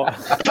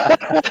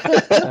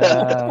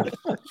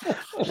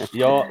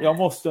jag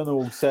måste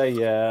nog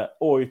säga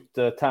Oit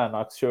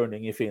Tärnaks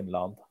körning i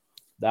Finland.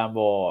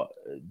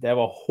 Det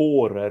var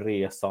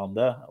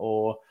hårresande,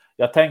 och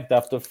jag tänkte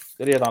efter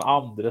redan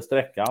andra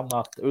sträckan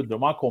att undrar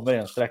om han kommer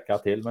en sträcka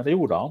till, men det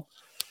gjorde han.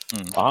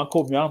 Ja, han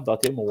kom ju ända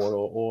till mål,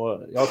 och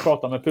jag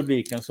pratade med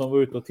publiken som var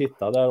ute och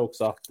tittade där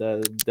också, att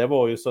det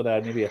var ju så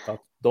där, ni vet att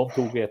de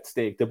tog ett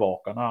steg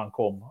tillbaka när han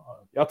kom.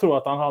 Jag tror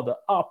att han hade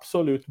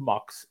absolut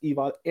max i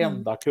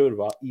varenda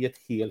kurva i ett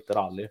helt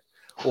rally.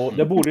 Och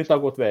det borde inte ha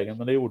gått vägen,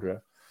 men det gjorde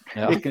det.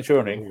 Ja. Vilken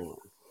körning.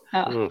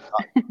 Ja.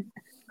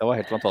 Det var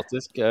helt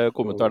fantastisk.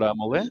 Kommentar der,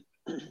 Molly?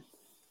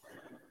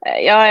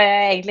 Ja, jeg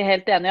er egentlig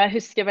helt enig. Jeg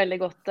husker veldig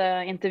godt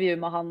intervju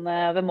med han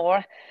ved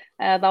mål.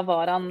 Da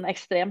var han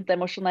ekstremt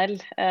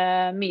emosjonell.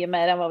 Mye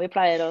mer enn hva vi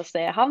pleier å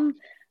se han.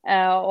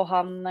 Og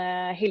han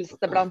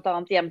hilste blant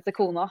annet hjem til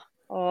kona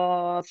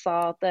og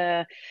sa at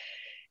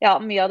ja,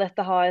 mye av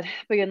dette har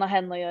på grunn av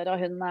henne å gjøre, og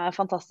hun er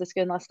fantastisk,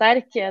 hun er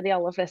sterk. De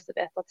aller fleste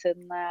vet at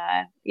hun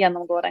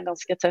gjennomgår en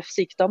ganske tøff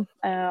sykdom,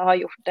 og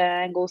har gjort det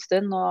en god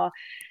stund. Og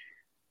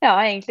ja,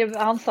 egentlig,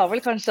 han sa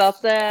vel kanskje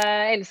at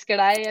elsker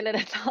deg, eller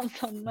et eller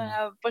annet sånn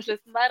på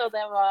slutten der, og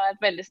det var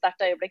et veldig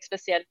sterkt øyeblikk,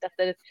 spesielt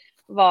etter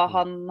hva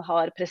han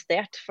har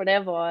prestert, for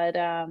det var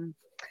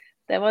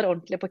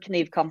ordentlig på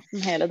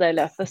knivkanten hele det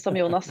løpet, som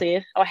Jonas sier.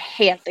 Det var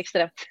helt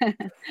ekstremt.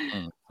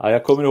 Ja,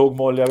 jag kommer ihåg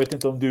Molly, jag vet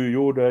inte om du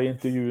gjorde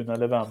intervjun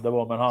eller vem det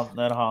var, men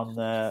när han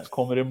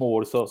kommer i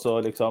mål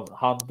så liksom,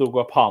 han drog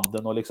upp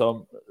handen och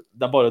liksom,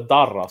 den bara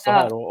darrar så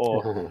här.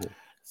 Och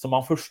så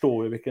man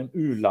förstår ju vilken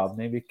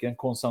urladdning, vilken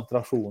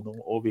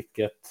koncentration och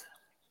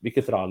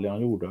vilket rally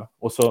han gjorde.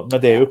 Och så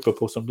med det uppe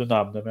på, som du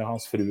nämnde, med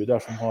hans fru där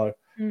som har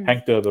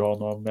hängt över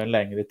honom en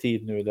längre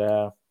tid nu,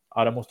 det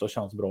måste ha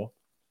känts bra.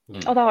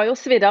 Og det har jo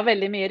svirret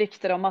veldig mye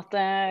rykter om at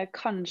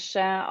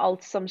kanskje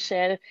alt som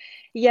skjer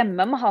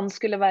hjemme med han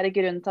skulle være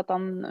grunnen til at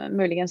han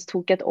muligens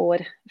tok et år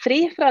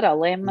fri fra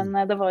rally, men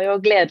det var jo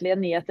gledelige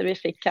nyheter vi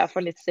fikk her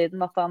for litt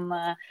siden at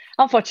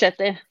han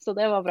fortsetter, så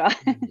det var bra.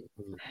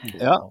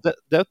 Ja,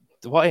 det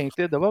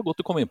var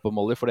godt å komme inn på,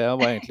 Molly, for det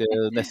var egentlig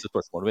neste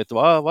spørsmålet mitt.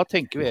 Hva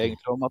tenker vi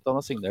egentlig om at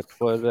han har signert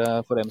for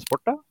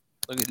M-sport da?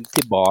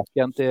 Tilbake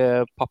igjen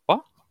til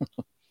pappa?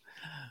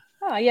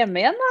 Ja, hjemme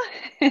igjen da.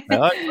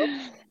 Ja, ikke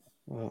sant?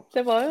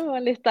 Det var jo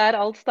litt der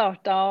alt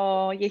startet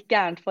og gikk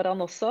gærent for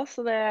han også,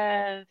 så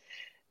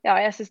ja,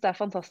 jeg synes det er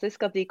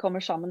fantastisk at de kommer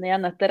sammen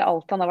igjen etter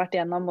alt han har vært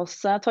gjennom hos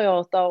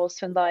Toyota og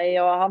hos Hyundai,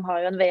 og han har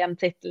jo en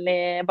VM-titel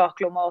i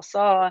baklomma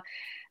også.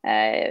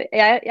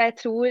 Jeg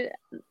tror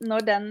når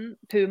den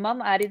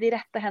Pumaen er i de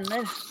rette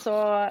hender, så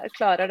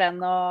klarer den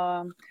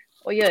å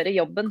gjøre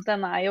jobben.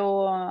 Den har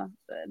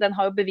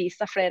jo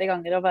bevist seg flere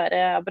ganger å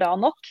være bra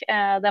nok.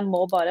 Den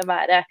må bare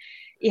være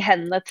i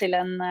hendene til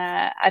en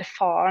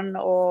erfaren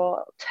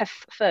og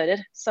tøff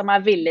fører som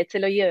er villig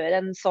til å gjøre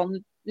en sånn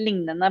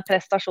lignende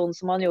prestasjon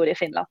som han gjorde i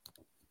Finland.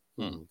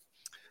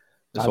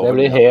 Det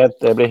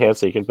blir helt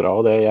sikkert bra.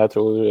 Og det jeg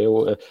tror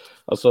jo,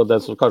 altså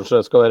den som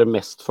kanskje skal være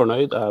mest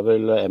fornøyd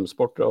vel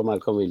M-Sport og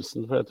Malcolm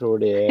Wilson, for jeg tror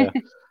det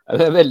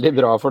er veldig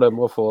bra for dem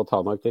å få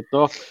Tanak dit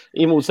nå.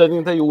 I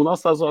motsetning til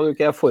Jonas, da, så hadde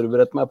ikke jeg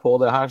forberedt meg på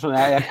det her, så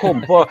jeg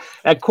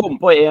kom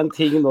på en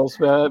ting nå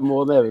som jeg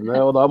må nevne,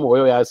 og da må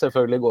jo jeg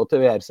selvfølgelig gå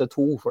til VRC2,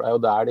 for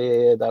det er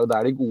jo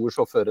der de gode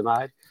sjåførene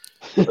er.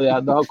 Og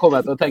da kommer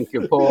jeg til å tenke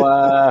på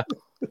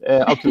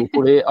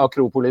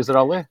Akropolis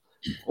Rally.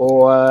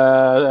 Og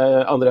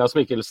Andreas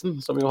Mikkelsen,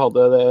 som jo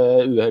hadde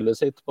det uhellet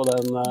sitt på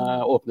den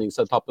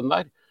åpningsetappen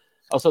der.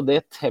 Altså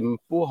det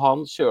tempo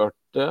han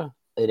kjørte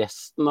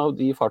resten av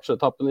de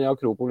fartsetappene i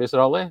Akropolis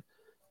Rally,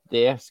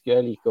 det skulle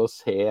jeg like å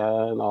se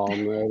en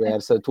annen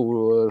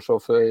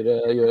VRC2-sjåfør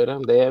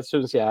gjøre. Det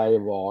synes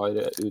jeg var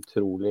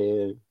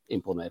utrolig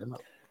imponerende.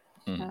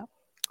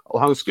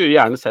 Og han skulle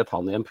gjerne sett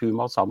han i en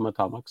Puma sammen med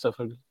Tanak,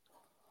 selvfølgelig.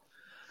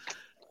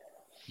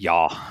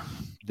 Ja,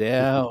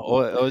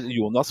 og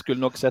Jonas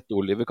skulle nok sett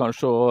Oliver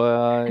kanskje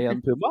i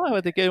en Puma, jeg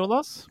vet ikke,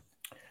 Jonas?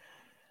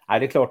 Nej,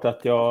 det är klart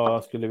att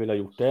jag skulle vilja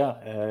gjort det.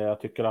 Jag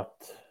tycker att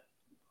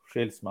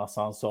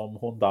skilsmässan som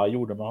Honda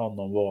gjorde med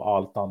honom var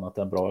allt annat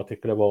än bra. Jag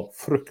tycker det var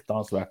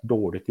fruktansvärt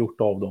dåligt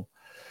gjort av dem.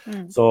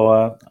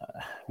 Så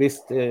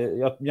visst,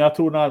 jag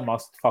tror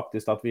närmast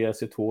faktiskt att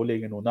VRC2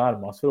 ligger nog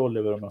närmast för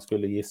Oliver om jag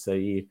skulle gissa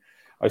i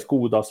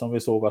Skoda som vi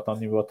såg att han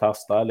nu har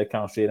testat, eller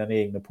kanske i den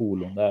egna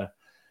polon där.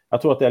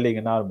 Jag tror att det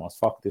ligger närmast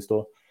faktiskt.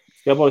 Och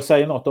ska jag bara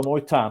säga något om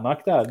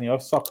Oitanak där? Ni har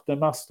sagt det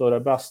mesta och det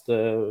bästa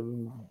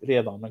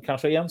redan. Men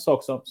kanske en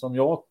sak som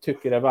jag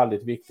tycker är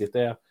väldigt viktigt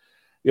är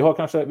vi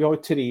har ju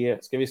 3,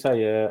 ska vi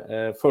säga,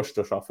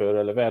 första chaufförer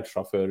eller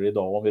världschaufförer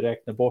idag. Om vi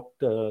räknar bort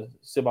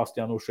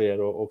Sebastian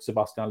Ogier och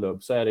Sebastian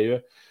Loeb så är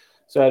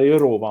det ju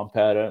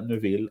Rovanperä,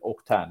 Neuville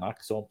och Tänak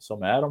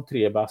som är de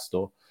 3 bästa.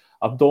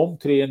 Att de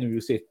 3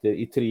 nu sitter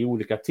i 3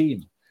 olika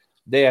team.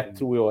 Det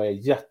tror jag är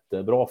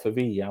jättebra för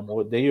VM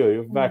och det gör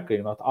ju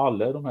verkligen att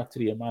alla de här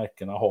 3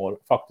 märkena har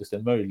faktiskt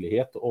en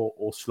möjlighet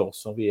att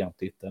slåss om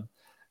VM-titeln.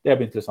 Det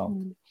blir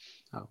intressant.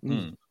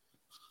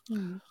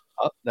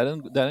 Ja, det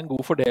er en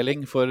god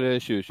fordeling for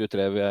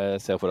 2023 vi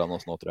ser foran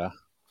oss nå, tror jeg.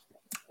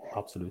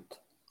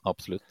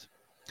 Absolutt.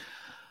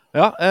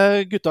 Ja,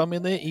 gutta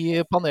mine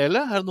i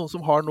panelet, er det noen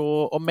som har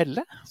noe å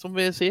melde, som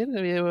vi sier,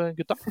 vi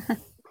gutta?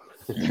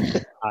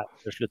 Nei,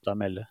 jeg slutta å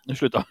melde.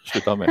 Slutta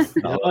å melde.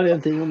 Jeg har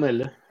en ting å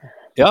melde.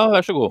 Ja,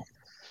 vær så god.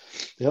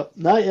 Ja,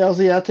 nei,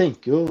 altså jeg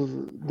tenker jo,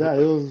 det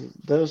er jo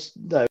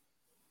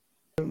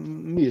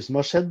mye som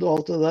har skjedd og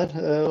alt det der,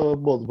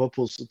 både på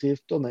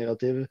positivt og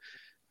negative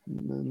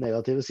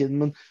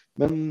siden,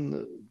 men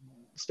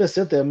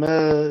spesielt det med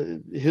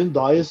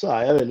Hyundai så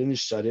er jeg veldig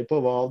nysgjerrig på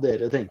hva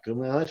dere tenker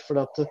om det her, for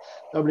det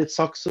har blitt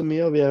sagt så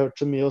mye og vi har hørt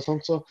så mye og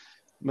sånt,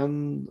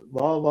 men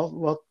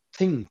hva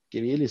tenker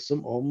vi liksom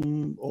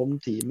om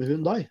teamet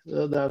Hyundai?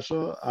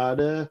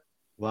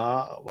 Hva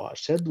har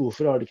skjedd?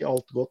 Hvorfor har det ikke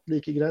alt gått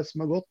like greit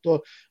som har gått? Og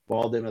hva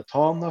det med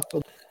Tanak?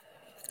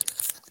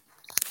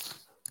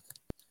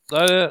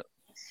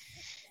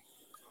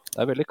 Det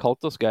er veldig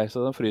kaldt hos Geir,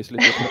 så den fryser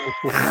litt.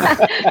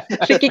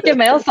 Fikk ikke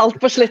med oss alt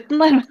på slutten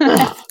der.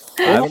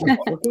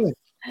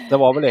 Det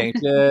var vel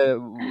egentlig,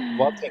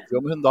 hva tenker vi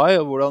om Hyundai,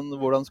 og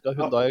hvordan skal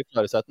Hyundai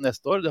klare seg til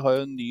neste år? De har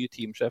jo en ny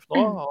teamsjef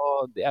nå,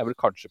 og det er vel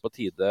kanskje på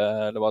tide,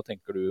 eller hva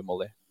tenker du,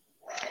 Molly?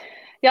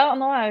 Ja,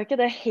 nå er jo ikke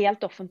det helt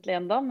offentlig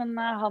enda, men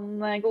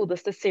han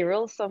godeste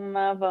Cyril, som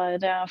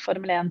var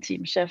Formel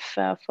 1-teamsjef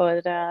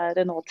for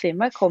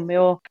Renault-teamet, kommer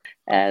jo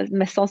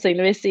mest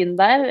sannsynligvis inn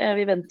der.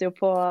 Vi venter jo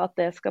på at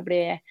det skal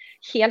bli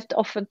helt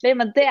offentlig,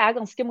 men det er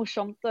ganske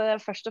morsomt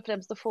først og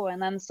fremst å få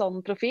inn en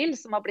sånn profil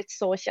som har blitt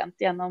så kjent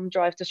gjennom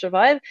Drive to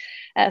Survive,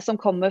 som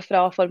kommer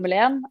fra Formel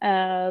 1,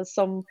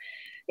 som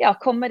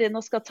kommer inn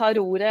og skal ta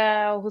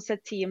roret hos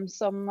et team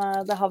som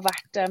det har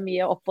vært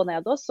mye opp og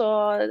ned hos. Så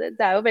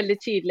det er jo veldig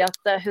tydelig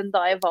at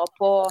Hyundai var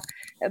på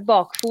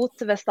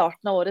bakfot ved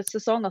starten av årets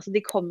sesong. Altså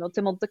de kom jo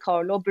til Monte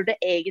Carlo og burde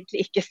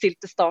egentlig ikke stilt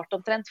til start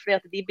omtrent, fordi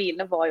at de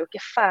bilene var jo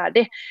ikke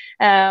ferdig.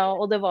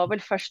 Og det var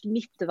vel først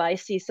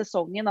midtveis i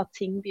sesongen at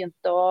ting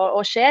begynte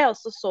å skje, og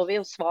så vi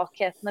jo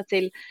svakhetene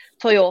til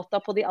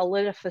Toyota på de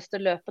aller røffeste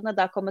løpene.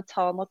 Der kommer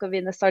Tanak og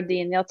vinner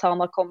Sardinia,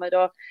 Tanak kommer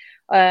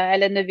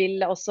eller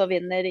Neuville også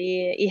vinner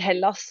i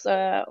Hellas,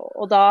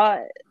 og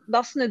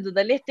da snudde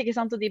det litt, ikke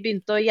sant? Og de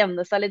begynte å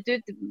jevne seg litt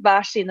ut.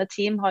 Hver sine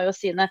team har jo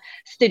sine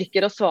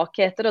styrker og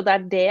svakheter, og det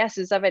er det jeg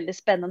synes er veldig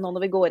spennende nå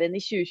når vi går inn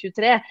i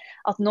 2023,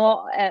 at nå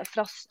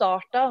fra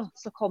start av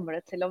så kommer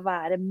det til å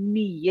være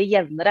mye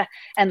jevnere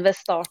enn ved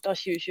start av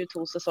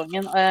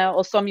 2022-sesongen,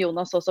 og som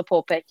Jonas også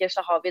påpeker,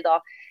 så har vi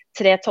da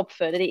 3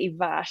 toppførere i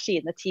hver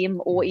sine team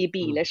og i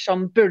biler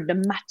som burde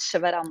matche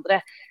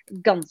hverandre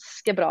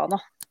ganske bra nå.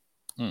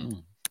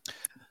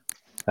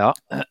 Ja,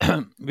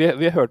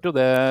 vi hørte jo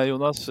det,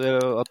 Jonas,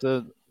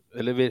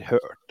 eller vi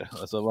hørte,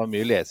 altså det var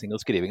mye lesing og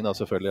skriving da,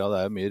 selvfølgelig, ja, det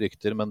er jo mye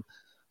rykter, men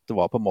det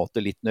var på en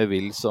måte litt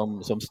Neuville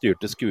som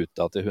styrte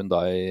skuta til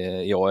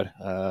Hyundai i år.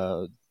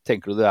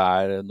 Tenker du det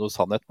er noe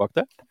sannhet bak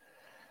det?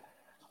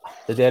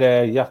 Det där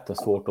är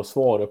jättesvårt att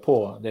svara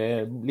på. Det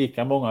är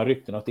lika många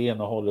rykten åt det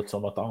ena hållet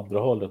som åt det andra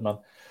hållet, men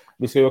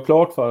vi ska göra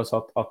klart för oss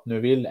att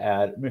Neuville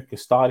är mycket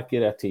stark i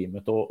det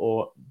teamet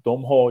och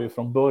de har ju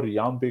från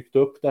början byggt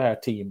upp det här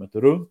teamet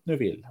runt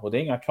Neuville och det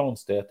är inga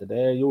konstigheter.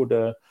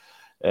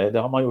 Det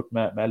har man gjort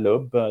med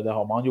Lubb, det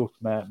har man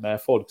gjort med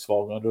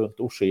Volkswagen runt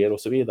Ogier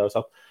och så vidare, så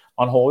att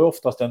man har ju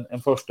oftast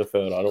en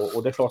försteförare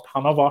och det är klart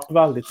han har varit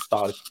väldigt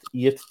stark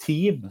i ett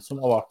team som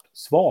har varit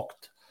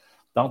svagt.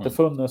 Det har inte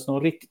funnits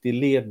någon riktig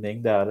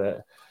ledning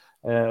där.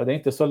 Det är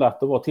inte så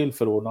lätt att vara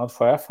tillförordnad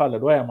chef heller.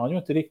 Då är man ju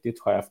inte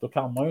riktigt chef. Då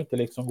kan man ju inte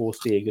liksom gå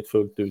steget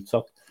fullt ut. Så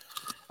att,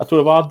 jag tror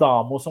det var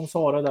Adamo som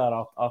sa det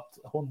där att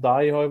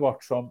Hyundai har ju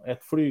varit som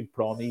ett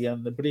flygplan i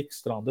en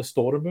blixtrande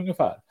storm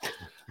ungefär.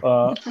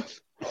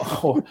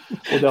 Och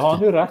det har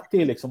han ju rätt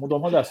i liksom. Och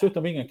de har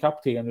dessutom ingen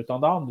kapten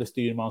utan det är andra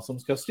styrman som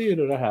ska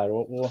styra det här.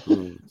 Och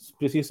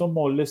precis som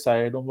Molly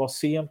säger, de var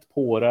sent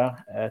på det.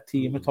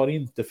 Teamet har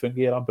inte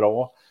fungerat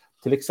bra.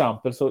 Till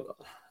exempel så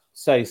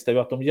sägs det ju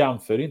att de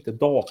jämför inte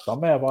data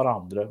med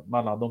varandra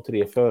mellan de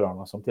tre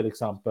förarna som till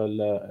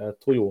exempel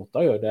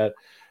Toyota gör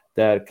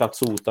där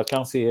Katsuta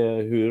kan se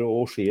hur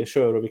Ogier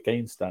kör och vilka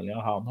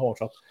inställningar han har.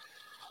 Så att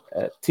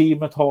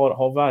teamet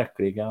har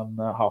verkligen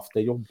haft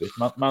det jobbigt.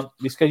 Men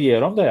vi ska ge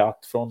dem det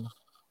att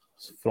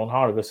från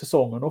halva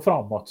säsongen och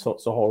framåt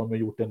så har de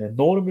gjort en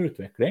enorm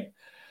utveckling.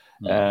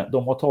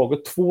 De har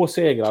tagit 2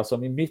 segrar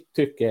som i mitt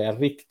tycke är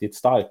riktigt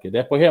starka. Det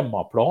är på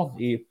hemmaplan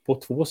på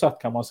 2 sätt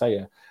kan man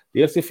säga.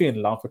 Dels i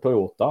Finland för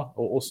Toyota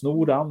och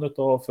snor den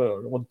utav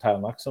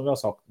Tänak som vi har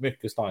sagt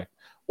mycket starkt.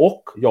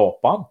 Och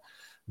Japan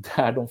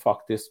där de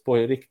faktiskt på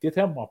riktigt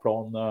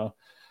hemmaplan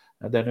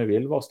där nu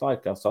vill vara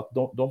starka. Så att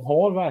de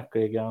har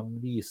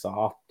verkligen visat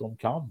att de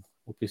kan.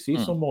 Och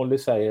precis som Molly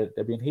säger,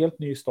 det blir en helt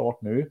ny start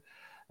nu.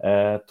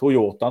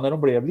 Toyota när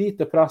de blev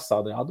lite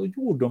pressade, då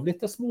gjorde de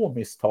lite små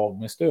misstag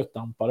med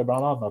stötdämpare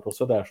bland annat och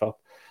sådär, så att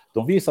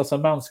de visar sig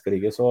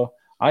mänskliga. Så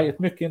ett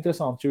mycket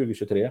intressant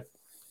 2023.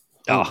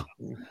 Ja,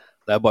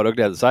 det är bara att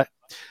glädja sig.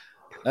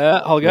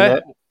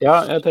 Hallgeir?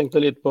 Ja, jag tänkte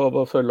lite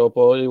på att följa upp,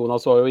 och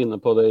Jonas var ju inne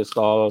på det i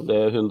stad,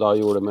 det Hyundai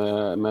gjorde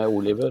med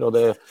Oliver, och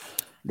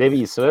det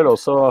visar väl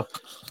också,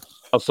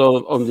 alltså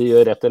om de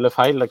gör rätt eller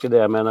fel, det är inte det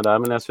jag menar där,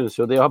 men jag syns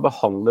ju de har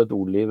behandlat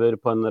Oliver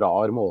på en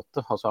rar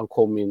måte. Alltså han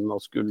kom in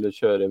och skulle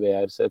köra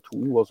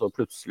VRC2 och så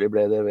plötsligt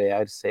blev det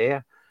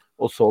VRC,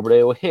 och så blev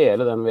ju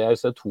hela den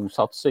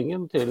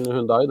VRC2-satsningen till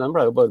Hyundai, den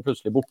blev ju bara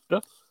plötsligt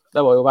borta.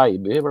 Det var ju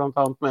Veiby bland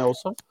annat med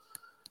också.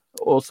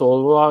 Och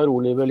så var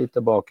Oliver lite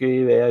tillbaka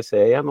i VRC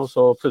igen, och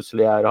så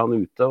plötsligt är han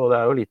ute, och det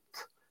är ju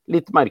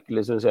lite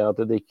märkligt syns jag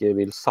att de inte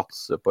vill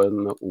satsa på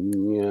en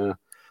ung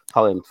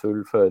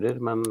talentfull förare,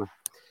 men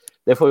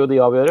det får ju de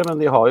avgöra. Men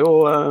de har ju,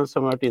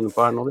 som vi har varit inne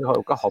på här nu, de har ju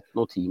inte haft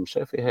någon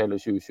teamchef i hela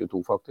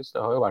 2022 faktiskt. Det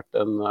har ju varit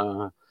en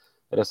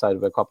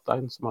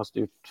reservekaptein som har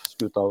styrt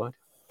skuta där.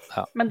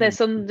 Ja. Men det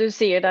som du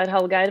säger där,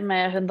 Hallgeir,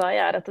 med Hyundai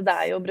är att det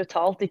är ju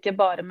brutalt, inte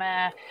bara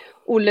med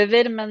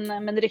Oliver,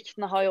 men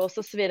ryktene har ju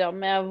också svirrat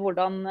med hur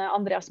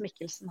Andreas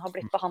Mikkelsen har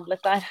blivit behandlad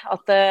där.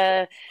 Att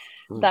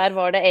där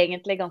var det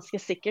egentligen ganska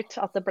säkert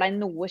att det blev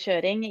någon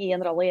köring i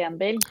en Rally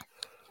 1-bil.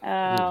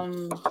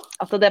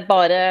 Att det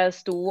bara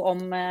stod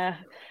om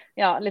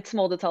lite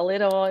små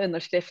detaljer och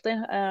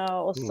underskrifter,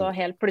 och så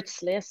helt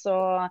plötsligt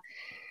så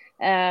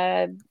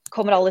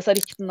kommer alla dessa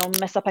rykten om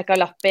Mesa-Pekka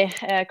Lappi,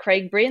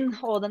 Craig Breen,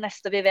 och det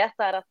nästa vi vet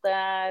är att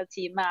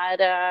teamet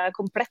är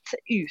komplett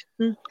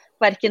utan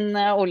varken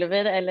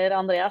Oliver eller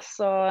Andreas,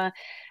 så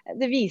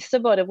det visar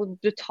bara hur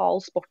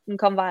brutal sporten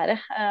kan vara.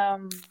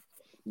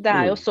 Det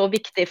är ju så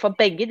viktigt för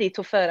bägge de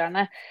 2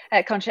 förarna,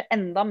 kanske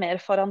ända mer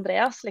för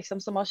Andreas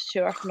liksom, som har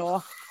kört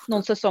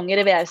någon säsonger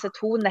i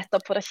VRC2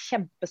 nettopp för att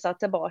kämpa sig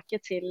tillbaka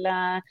till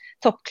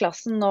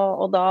toppklassen,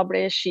 och då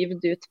blir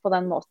skivd ut på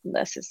den måten.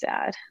 Det syns jag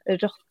är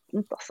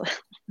råttent alltså.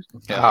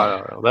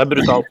 Ja, det är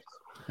brutalt.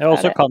 Ja, och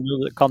så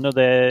kan ju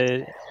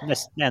det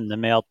nästan ända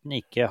med att ni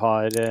inte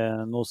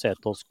har något sätt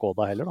hos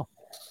Skoda heller då.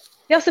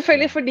 Ja,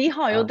 selvfølgelig, for de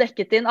har jo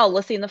dekket inn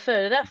alle sine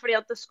førere, fordi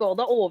at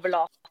Skoda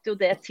overlater jo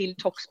det til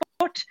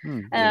Talksport.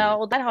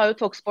 Og der har jo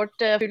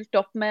Talksport fulgt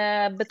opp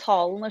med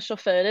betalende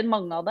sjåfører,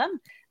 mange av dem.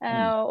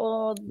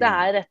 Og det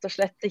er rett og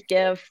slett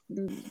ikke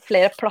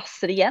flere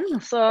plasser igjen,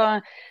 så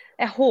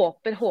jeg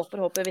håper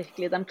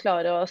virkelig de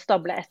klarer å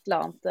stable et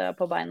eller annet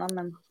på beina,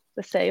 men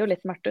det ser jo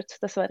litt mørkt ut,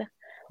 dessverre.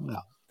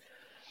 Ja.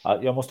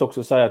 Jag måste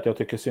också säga att jag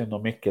tycker synd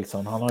om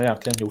Mikkelsen. Han har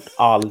egentligen gjort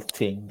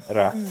allting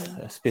rätt.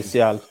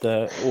 Speciellt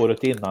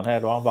året innan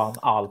här då han vann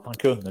allt han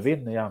kunde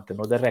vinna egentligen.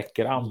 Och det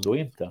räcker ändå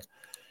inte.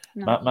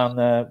 Men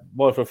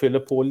bara för att fylla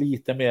på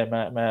lite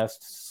mer med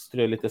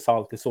strö lite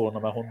salt i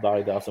såren med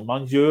Hyundai. Alltså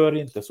man gör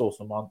inte så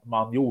som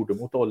man gjorde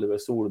mot Oliver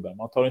Solberg.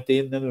 Man tar inte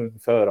in en ung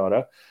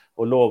förare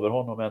och lovar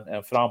honom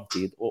en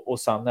framtid. Och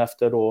sen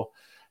efter då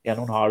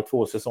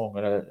 1,5-2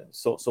 säsonger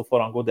så får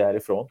han gå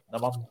därifrån. När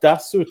man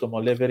dessutom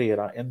har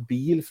levererat en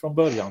bil från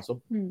början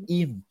som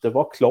inte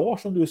var klar,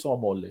 som du sa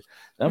Molly.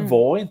 Den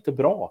var inte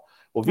bra.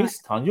 Och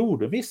visst, han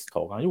gjorde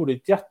misstag. Han gjorde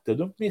ett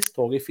jättedumt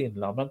misstag i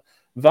Finland. Men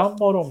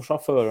vem av de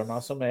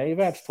chaufförerna som är i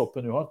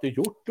världstoppen nu har inte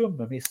gjort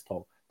dumma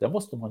misstag? Det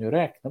måste man ju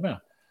räkna med.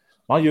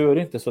 Man gör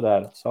inte så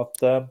där. Så att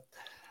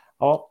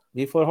ja,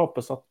 vi får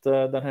hoppas att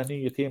den här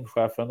nya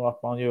teamchefen och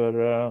att man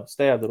gör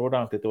städer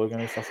ordentligt i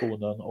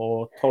organisationen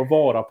och tar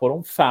vara på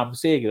de 5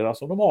 segrarna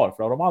som de har, för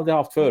det har de aldrig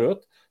haft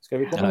förut, ska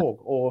vi komma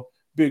ihåg, och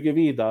bygger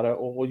vidare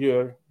och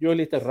gör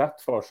lite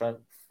rätt för sig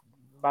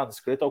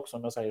mänskligt också,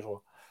 om jag säger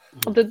så.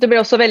 Och det blir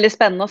också väldigt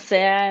spännande att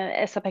se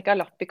Esa-Pekka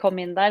Lappi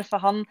komma in där, för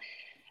han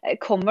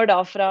kommer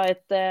da fra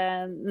et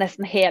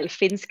nesten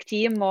helfinsk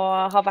team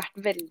og har vært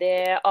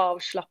veldig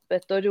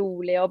avslappet og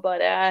rolig og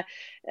bare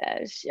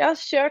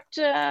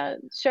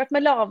kjørt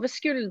med lave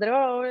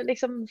skuldre og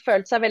liksom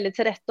følt seg veldig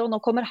til rette. Og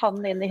nå kommer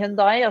han inn i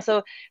Hyundai, og så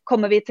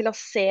kommer vi til å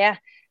se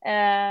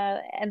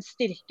en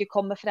styrke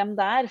komme frem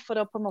der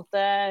for å på en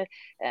måte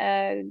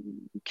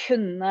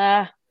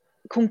kunne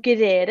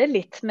konkurrere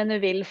litt med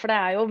Neuville, for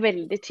det jo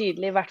veldig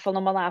tydelig, i hvert fall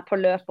når man på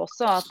løp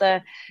også, at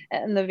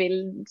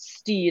Neuville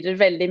styrer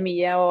veldig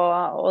mye,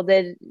 og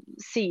det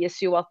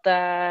sies jo at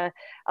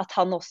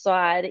han også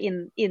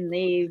inne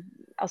i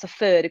altså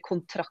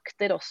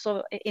førerkontrakter også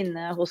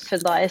inne hos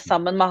Hyundai,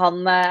 sammen med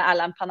han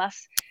Alain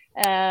Panas.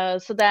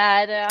 Så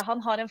han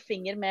har en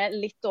finger med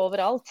litt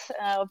overalt,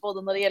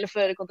 både når det gjelder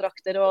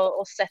førerkontrakter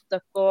og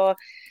setup og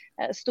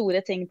store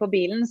ting på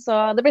bilen,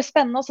 så det blir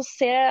spennende å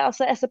se.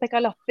 Altså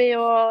Esa-Pekka Lappi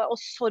og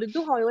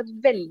Sordo har jo et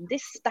veldig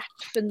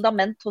sterkt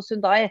fundament hos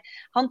Hyundai.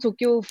 Han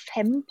tok jo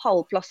 5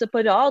 pallplasser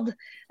på rad,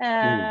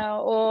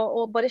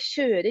 og bare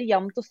kjører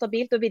jevnt og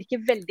stabilt og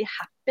virker veldig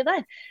happy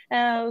der.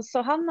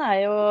 Så han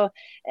jo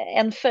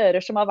en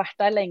fører som har vært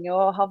der lenge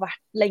og har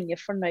vært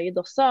lenge fornøyd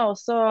også. Og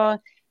så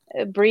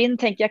Breen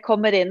tenker jeg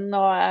kommer inn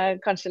og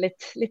kanskje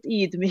litt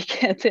ydmyk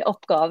til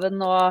oppgaven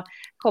og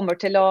kommer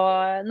til å,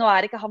 nå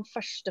ikke han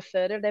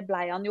førstefører, det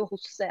ble han jo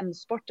hos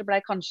M-Sport, det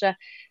ble kanskje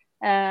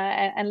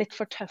en litt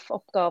for tøff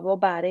oppgave å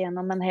bære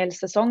gjennom en hel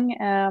sesong,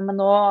 men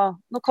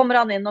nå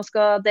kommer han inn og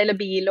skal dele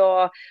bil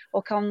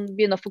og kan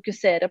begynne å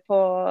fokusere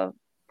på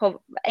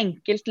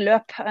enkelt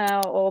løp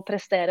og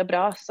prestere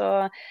bra,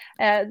 så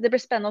det blir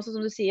spennende også,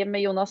 som du sier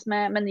med Jonas,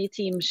 med ny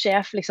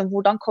teamsjef, liksom,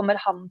 hvordan kommer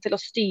han til å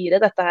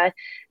styre dette her,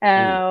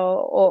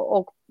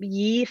 og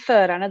gi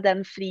førerne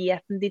den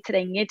friheten de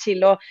trenger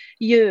til å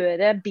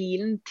gjøre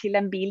bilen til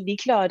en bil de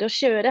klarer å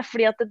kjøre,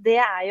 fordi at det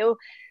jo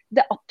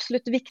det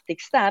absolutt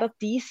viktigste at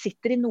de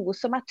sitter i noe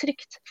som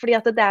trygt, fordi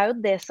at det jo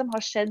det som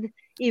har skjedd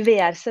i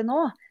VRC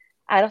nå,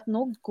 at nå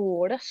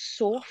går det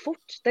så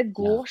fort, det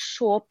går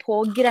så på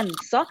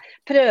grensa,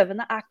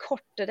 prøvene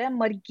kortere,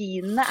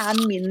 marginene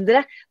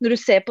mindre, når du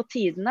ser på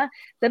tidene,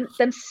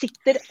 de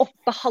sitter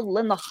oppe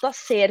halve natta,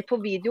 ser på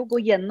video,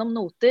 går gjennom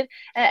noter,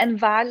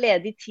 hver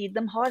ledig tid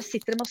de har,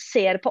 sitter de og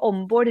ser på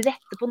onboard,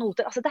 retter på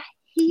noter, altså det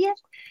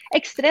helt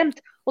ekstremt,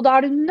 og da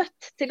du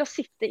nødt til å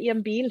sitte i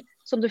en bil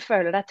som du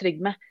føler deg trygg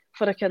med,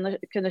 for å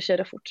kunne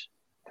kjøre fort.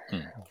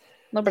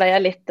 Nå ble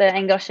jeg litt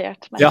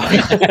engasjert. Men... Ja.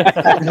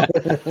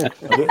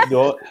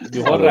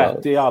 du har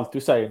rätt i allt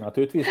du säger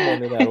naturligtvis,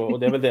 Molly, där, och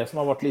det väl det som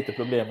har varit lite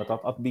problemet,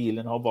 att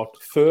bilen har varit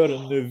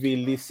för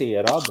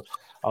nuviliserad.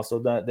 Alltså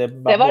det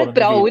var ett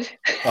bra ord.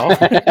 Ja.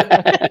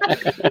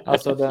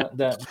 Alltså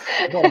det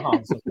var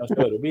han som kan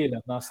köra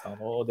bilen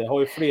nästan, och det har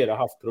ju flera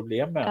haft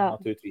problem med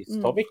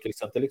naturligtvis. Ta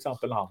Mikkelsen till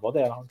exempel, han var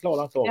där, han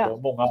klarade inte av det,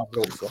 och många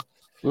andra också.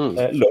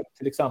 Löp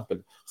till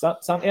exempel.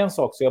 Sen en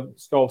sak som jag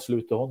ska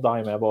avsluta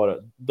Hyundai med bara.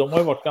 De har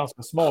ju varit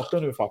ganska smarta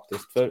nu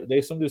faktiskt. För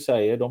det som du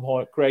säger, de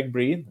har Craig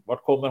Breen.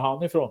 Vart kommer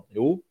han ifrån?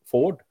 Jo,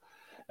 Ford.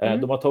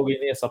 De har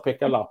tagit in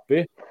Esa-Pekka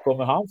Lappi.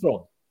 Kommer han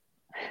från?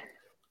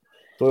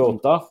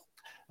 Toyota.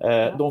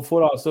 De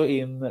får alltså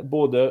in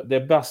både det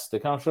bästa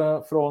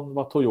kanske från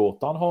vad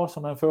Toyotan har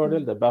som en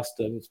fördel, det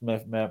bästa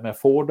med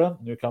Forden.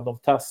 Nu kan de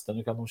testa,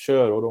 nu kan de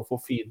köra, och de får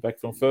feedback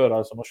från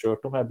förare som har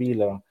kört de här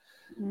bilarna.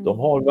 De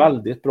har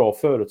väldigt bra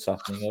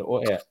förutsättningar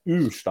och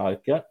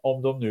urstarka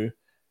om de nu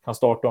kan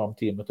starta om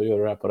teamet och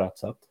göra det på rätt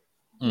sätt.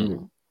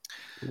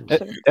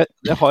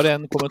 Jeg har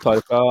en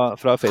kommentar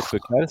fra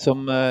Facebook her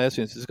som jeg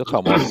synes vi skal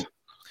ta med oss.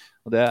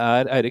 Og det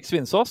Eirik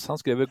Svinsås. Han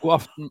skriver: God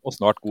aften og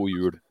snart god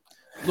jul.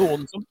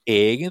 Noen som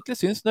egentlig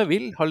synes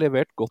Neuville har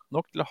levert godt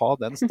nok til å ha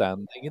den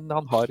standingen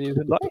han har i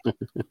Hyundai?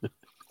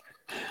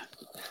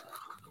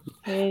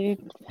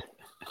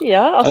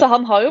 Ja, altså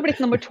han har jo blitt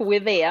nummer 2 i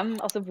VM,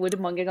 altså hvor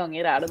mange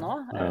ganger det nå?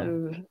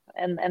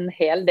 En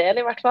hel del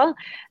i hvert fall.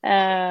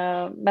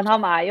 Men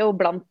han jo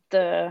blant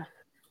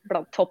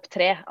topp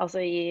 3, altså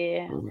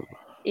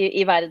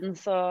i verden,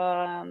 så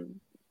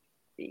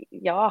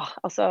ja,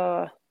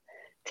 altså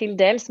til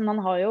dels, men han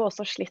har jo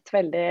også slitt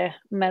veldig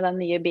med den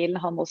nye bilen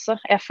han også.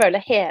 Jeg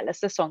føler hele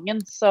sesongen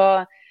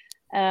så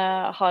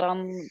har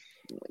han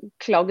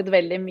klagd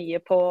veldig mye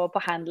på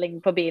handling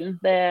på bilen.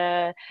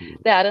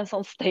 Det en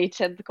sånn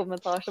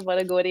stagehand-kommentar som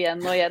bare går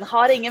igjen og igjen.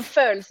 Har ingen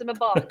følelse med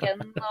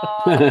bakenden,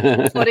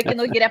 og får ikke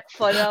noe grepp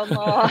foran,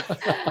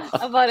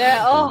 og bare,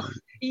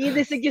 gi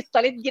disse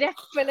gutta litt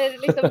grepp, eller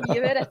liksom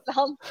gjør et eller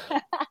annet.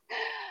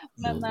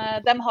 Men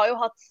de har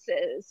jo hatt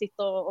sitt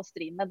å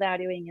stri med, det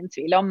det jo ingen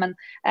tvil om, men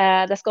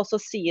det skal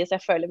også sies,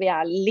 jeg føler vi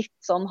litt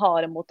sånn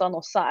harde mot han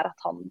også,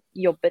 at han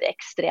jobber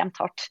ekstremt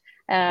hardt.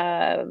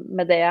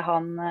 med det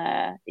han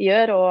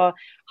gjør,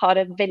 og har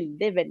et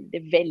veldig,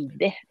 veldig,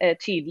 veldig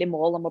tydelig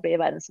mål om å bli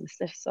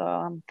verdensmester. Så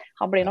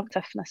han blir nok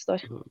tøff neste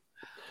år.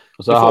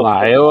 Altså,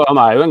 han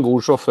er jo en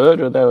god sjåfør,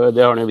 det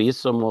har han jo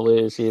vist, som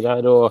Molly sier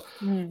her. Og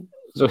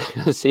så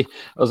vil jeg si,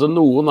 altså,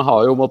 noen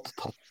har jo måttet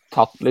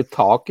tatt litt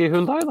tak i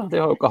Hyundai, da. De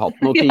har jo ikke hatt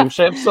noen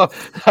teamsjef,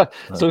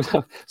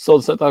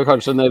 sånn sett har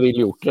kanskje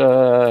Neville gjort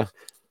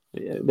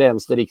det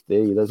eneste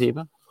riktige i det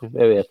teamet.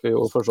 Det vet vi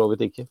jo for så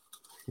vidt ikke.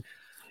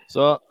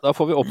 Så da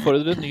får vi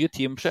oppfordre nye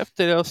teamsjef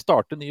til å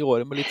starte nye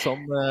året med litt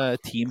sånn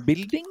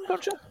teambuilding,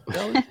 kanskje. Det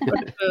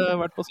har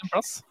vært på sin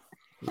plass.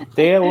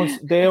 Det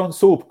är en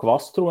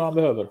sopkvast tror jag han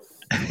behöver.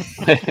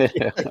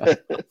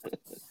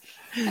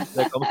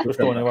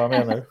 Förstår ni vad jag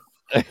menar?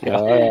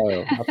 Ja.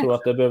 Jag tror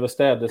att det behöver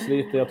städas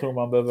lite. Jag tror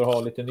man behöver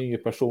ha lite nya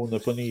personer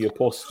på nya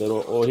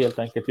poster och helt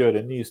enkelt göra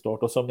en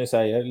nystart. Och som ni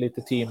säger,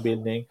 lite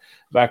teambildning.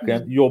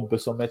 Verkligen jobba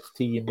som ett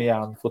team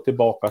igen. Få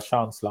tillbaka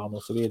känslan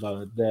och så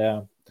vidare.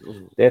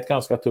 Det är ett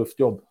ganska tufft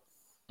jobb.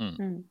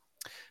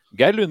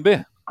 Geir Lundby.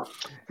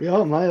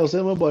 Ja, nei, altså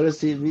jeg må bare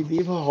si,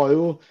 vi har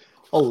jo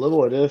alle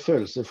våre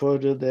følelser for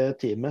det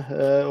teamet.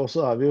 Og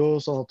så er vi jo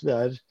sånn at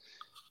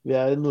vi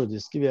er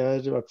nordiske, vi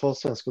er i hvert fall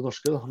svenske og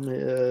norske da,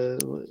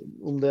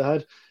 om det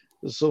her.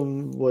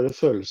 Som våre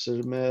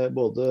følelser med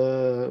både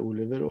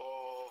Oliver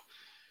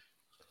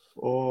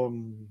og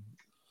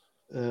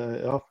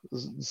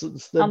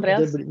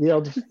Andreas.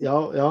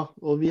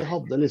 Og vi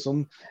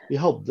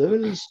hadde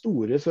vel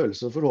store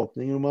følelser og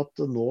forhåpninger om at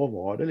nå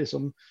var det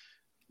liksom,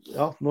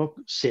 nå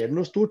skjer det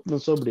noe stort, men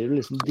så blir det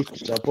liksom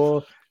ditcha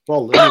på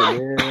alle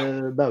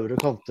mulige bauer og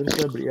kanter,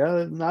 så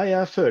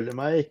jeg føler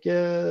meg ikke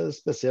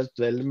spesielt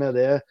vel med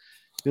det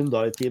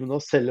Hyundai-teamet nå,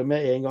 selv om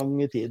jeg en gang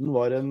i tiden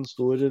var en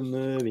stor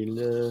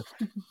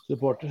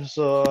Will-supporter,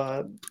 så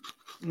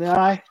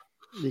nei,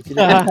 liker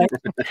det.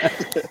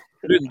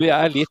 Lundby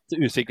er litt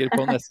usikker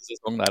på neste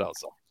sesong der,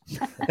 altså.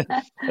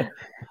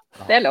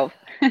 Det er lov.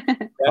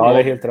 Ja, det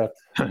er helt rett.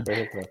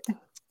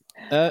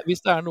 Hvis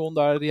det er noen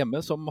der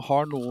hjemme som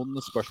har noen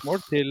spørsmål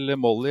til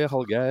Molly,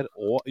 Hallgeir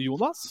og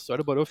Jonas, så er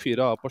det bare å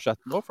fyre av på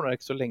chatten nå, for det er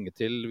ikke så lenge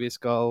til vi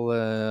skal,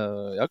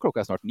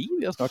 klokka er snart 9,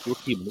 vi har snart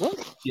gjort timene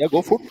våre. Tida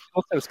går fort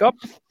på selskap,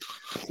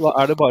 så da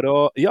er det bare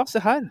å, se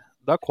her,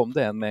 da kom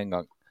det en med en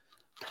gang.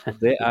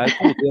 Det er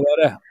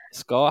kodeåret.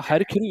 Skal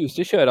herr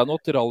Kruse kjøre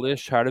noe rally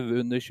selv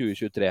under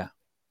 2023?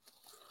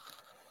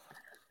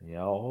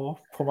 Ja,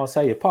 får man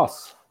säga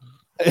pass?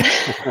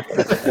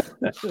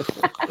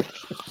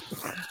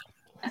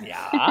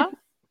 Ja.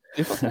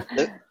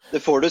 Det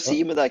får du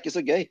si, men det är inte så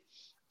gøy.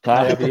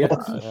 Nej, jag vet.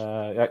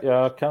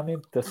 Jag kan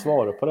inte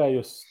svara på det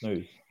just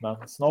nu,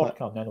 men snart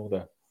kan jag nog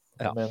det.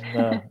 Ja. Men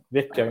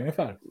vecka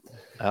ungefär.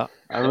 Ja.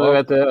 Men du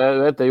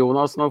vet det,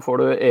 Jonas, nå får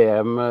du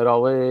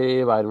EM-rally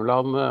i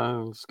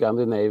Värmland,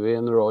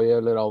 Scandinavian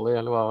Royal Rally,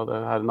 eller hva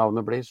det her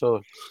navnet blir,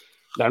 så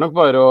det er nok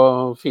bare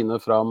å finne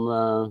fram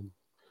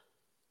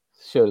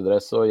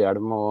kjøredress og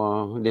hjelm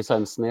og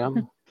lisensen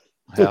igjen.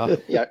 Ja.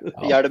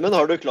 Hjelmen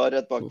har du klar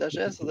rett bak deg,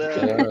 så det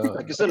er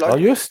ikke så langt. Ja,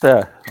 just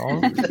det. Ja.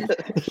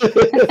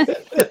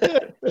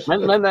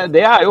 Men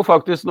det er jo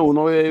faktisk noe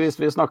nå, hvis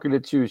vi snakker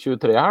litt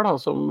 2023 her da,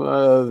 som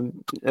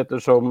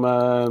ettersom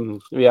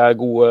vi er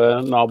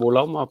gode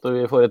naboland, at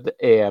vi får et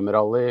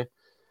EM-rally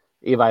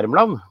i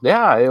Värmland. Det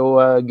er jo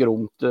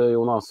gromt,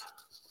 Jonas.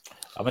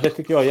 Ja, men det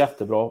tycker jag är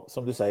jättebra,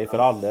 som du säger, för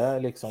alla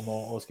liksom,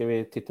 och ska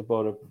vi titta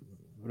på det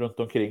runt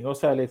omkring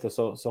oss här lite,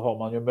 så har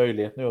man ju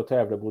möjlighet nu att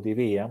tävla både i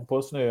VM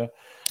på snö,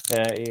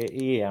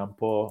 i EM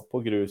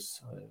på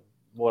grus.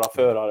 Våra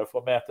förare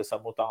får mäta sig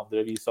mot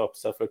andra, visa upp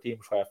sig för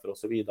teamchefer och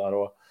så vidare.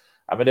 Och,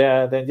 men det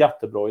är en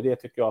jättebra idé,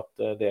 tycker jag, att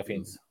det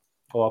finns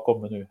och har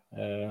kommit nu.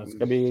 Det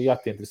ska bli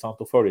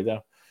jätteintressant att följa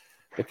det.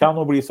 Det kan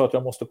nog bli så att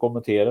jag måste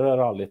kommentera det här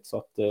rallyt, så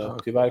att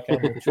tyvärr kan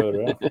jag inte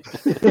köra det.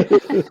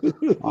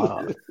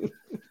 Ja.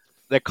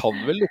 Det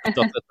kan vel lukte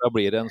at dette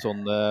blir en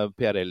sånn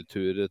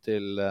PRL-tur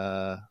til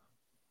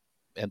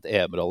et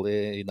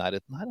EM-rally i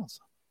nærheten her,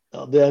 altså.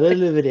 Ja, det er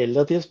en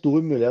relativt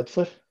stor mulighet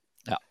for.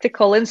 Ja. Til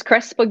Collins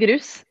Crest på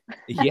grus.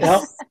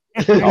 Yes.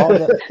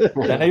 Ja,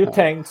 den är ju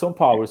tänkt som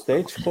power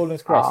stage,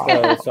 Collins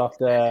Crest, så att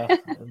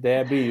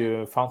det blir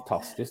ju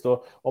fantastiskt.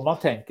 Och om man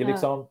tänker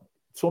liksom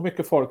så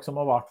mycket folk som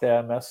har varit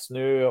där med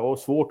snö och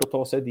svårt att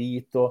ta sig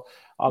dit och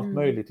allt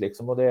möjligt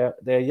liksom, och det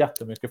är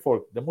jättemycket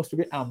folk. Det måste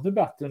bli ännu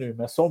bättre nu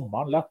med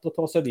sommaren, lätt att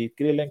ta sig dit,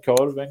 grilla en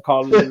korv, en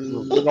kall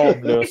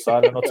ramlösa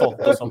eller något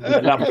sånt som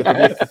är lämpligt och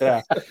viktigt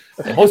det.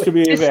 Det måste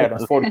bli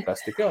världens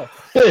folkfest, tycker jag.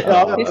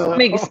 Ja.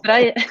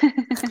 Myggspray.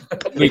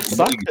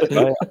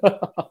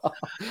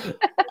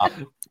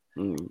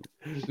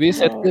 Vi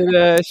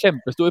setter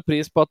kjempestor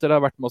pris på at dere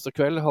har vært med oss i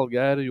kveld,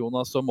 Hallgeir,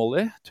 Jonas og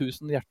Molly.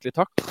 Tusen hjertelig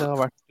takk. Det har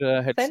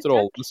vært helt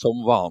strålende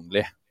som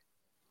vanlig.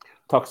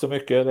 Tack så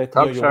mycket. Det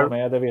är nöje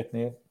med, det vet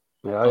ni.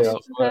 Ja. Jeg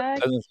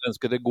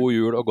ønsker dere god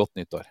jul og godt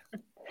nyttår.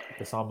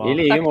 Detsamma.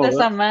 Takk det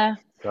samme.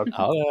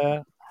 Ha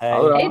det.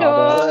 Hej då.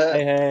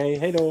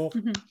 Hej då.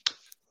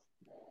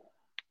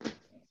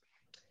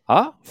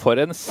 Ja, for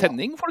en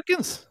sending,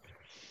 folkens.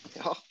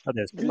 Ja, Ja,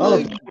 det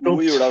skulle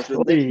god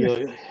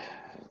juleavslutning.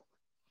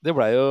 Det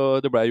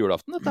ble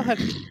julaften, dette her.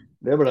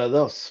 Det ble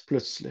det,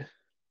 plutselig.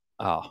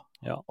 Ja.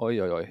 Oi.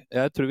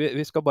 Jeg tror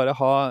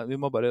vi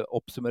må bare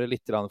oppsummere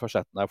litt fra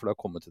chatten her, for det har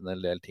kommet inn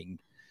en del ting.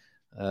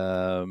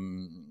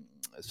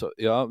 Så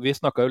ja, vi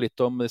snakket jo litt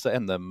om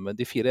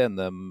de 4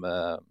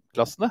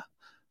 NM-klassene.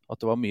 At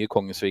det var mye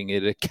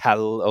Kongsvinger,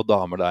 Cal og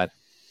damer der.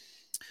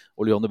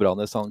 Og Leone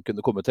Branes, han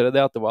kunne kommentere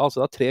det, at det var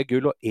altså 3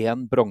 gull og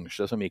 1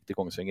 bronse som gikk til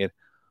Kongsvinger.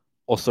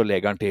 Og så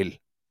legger han til.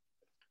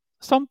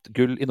 Samt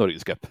gull i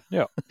Norgescup.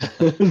 Ja.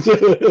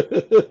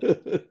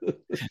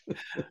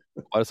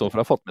 Bare sånn for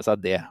å ha fått med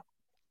seg det.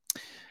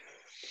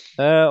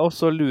 Og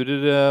så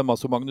lurer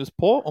Masso Magnus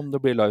på om det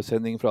blir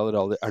livesending fra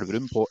Rally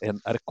Elverum på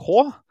NRK.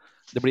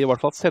 Det blir i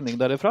hvert fall sending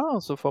derifra,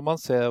 og så får man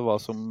se hva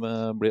som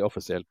blir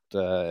offisielt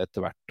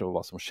etter hvert, og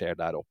hva som skjer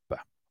der oppe.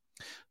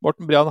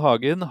 Morten Brian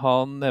Hagen,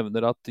 han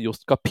nevner at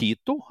Just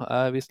Capito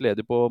visst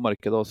ledig på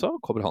markedet også.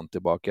 Kommer han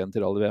tilbake igjen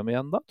til Rally VM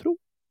igjen da, tro?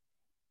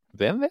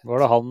 Hvem vet? Var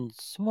det han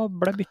som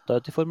ble byttet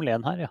ut i Formel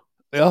 1 her, ja?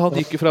 Ja, han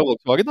gikk fra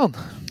Volkswagen, han.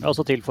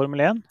 Altså til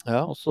Formel 1,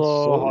 ja. Og så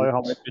har jo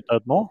han blitt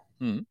byttet ut nå,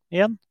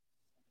 igjen.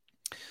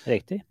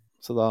 Riktig.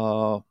 Så da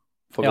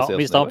får vi se.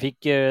 Hvis han fikk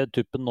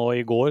tuppen nå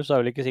i går, så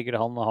er det ikke sikkert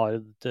han har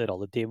et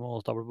rallyteam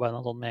og stable på beina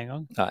sånn med en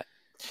gang. Nei.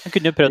 Han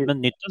kunne jo prøvd med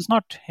nytt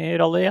snart i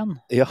rally igjen.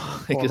 Ja,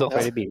 ikke sant?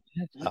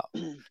 Ja.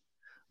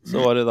 Så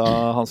var det da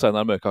Hans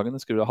Einar Mørkhagen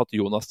skulle ha hatt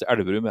Jonas til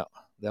Elverum, ja.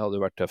 Det hadde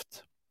jo vært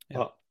tøft.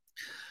 Ja.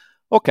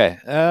 Ok,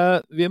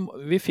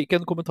 vi fikk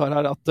en kommentar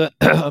her at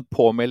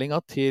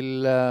påmeldingen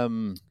til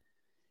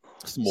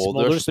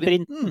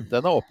Smådørsprinten,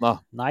 den er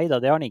åpnet. Neida,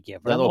 det har den ikke.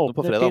 For den åpner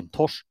på fredag. Til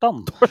torsdag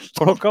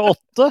klokka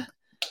 8.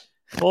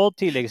 Og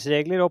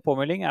tilleggsregler og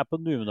påmelding er på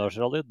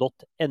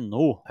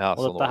numedalsrally.no. Ja,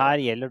 og dette her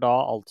gjelder da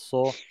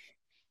altså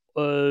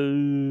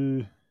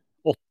 8.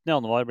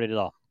 januar blir det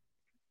da.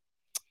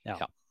 Ja.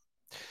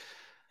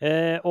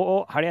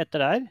 Og helg etter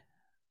der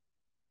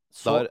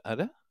så der er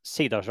det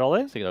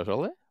Sigdalsrally.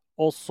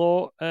 Og så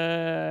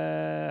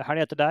helg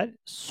etter der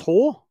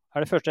så er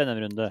det første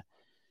NM-runde.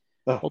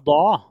 Ja. Og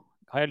da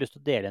har jeg lyst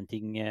til å dele en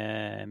ting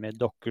med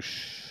deres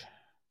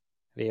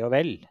ve og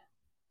vel.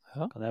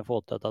 Ja. Kan jeg få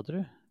til dette, tror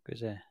du? Skal vi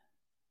se.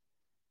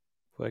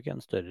 Får jeg ikke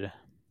en større?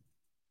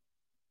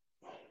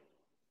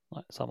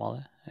 Nei, samme av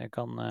det. Jeg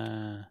kan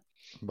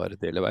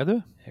bare dele vei, du.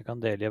 Jeg kan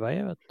dele i vei,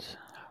 vet du.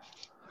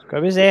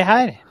 Skal vi se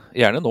her.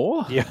 Gjerne nå.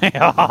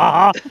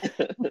 Ja.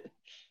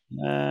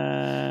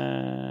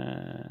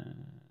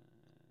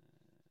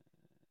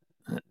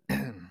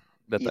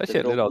 Dette er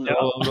kjedelig radio.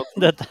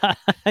 Dette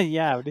er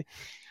jævlig.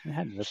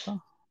 Helvete.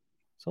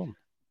 Sånn.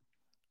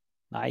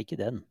 Nei, ikke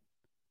den.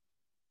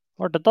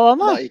 Hva er dette da?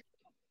 Nei,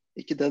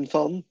 ikke den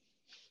fanen.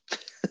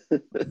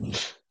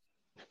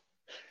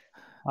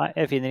 Nei,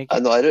 jeg finner ikke.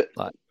 Nei, nå er det...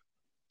 Nei.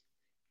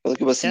 Kan du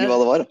ikke bare si hva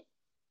det var, da?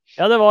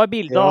 Ja, det var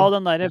bildet av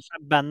den der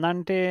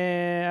banneren til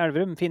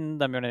Elverum. Finn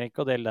den, Bjørn Erik,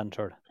 og del den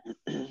selv.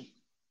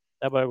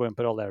 Det er bare å gå inn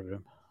på Rally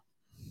Elverum.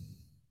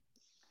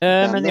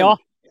 Men ja,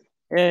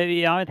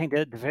 jeg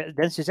tenkte,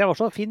 den synes jeg var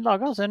så fin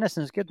laget, så jeg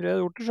nesten skulle tro jeg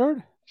hadde gjort det selv.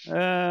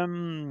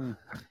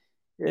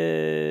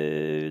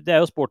 Det er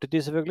jo Sportity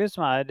selvfølgelig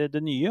som er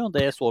det nye, og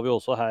det så vi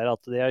også her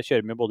at det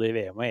kjører med både i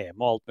VM og EM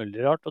og alt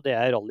mulig rart, og det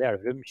er Rally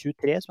Elverum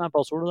 23 som er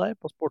passordet der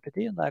på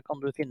Sportity. Der kan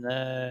du finne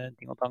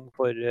ting og tang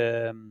for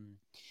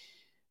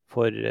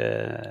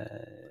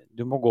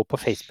du må gå på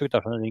Facebook da,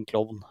 for din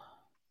klovn.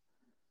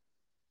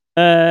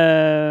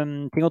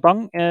 Ting og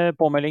tang,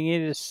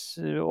 påmeldinger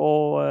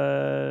og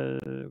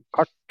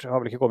kart har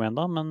vel ikke kommet igjen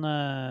da, men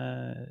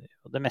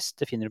det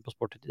meste finner du på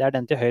Sportity. Det er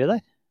den til høyre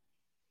der.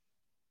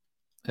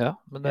 Ja,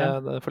 men det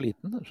er for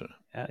liten.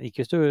 Ja,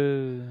 ikke hvis du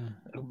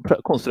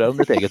konstruerer om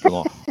ditt eget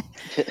nå.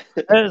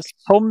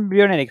 Som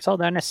Bjørn Erik sa,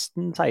 det er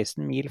nesten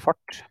 16 mil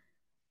fart.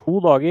 2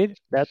 dager,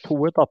 det er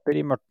 2 etapper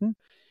i mørten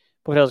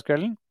på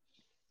fredagskvelden.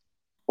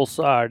 Og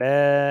så er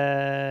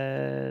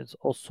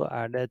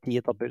det 10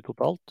 etapper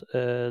totalt.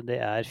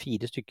 Det er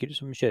 4 stykker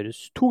som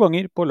kjøres 2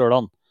 ganger på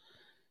lørdagen.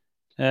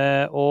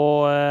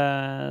 Og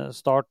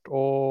start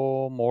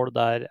og mål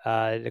der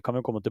kan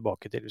vi komme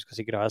tilbake til. Vi skal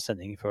sikkert ha en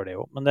sending før det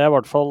også. Men det er i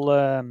hvert fall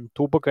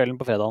 2 på kvelden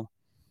på fredagen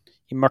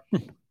i mørten.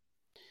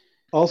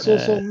 Altså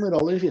som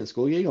Rally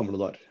Finnskog i gamle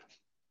dager.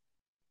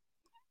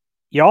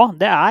 Ja,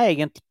 det er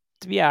egentlig.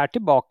 Vi er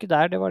tilbake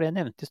der, det var det jeg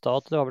nevnte i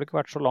stad. Det har vel ikke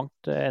vært så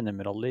langt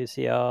NM-rally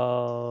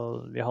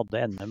siden vi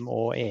hadde NM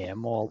og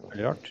EM og alt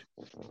mulig rart.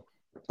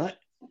 Nei.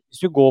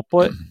 Hvis du går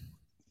på...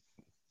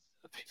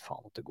 Fy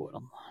faen at det går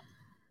an.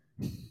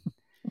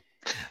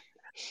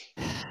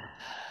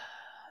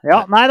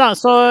 Ja, nei da,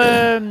 så...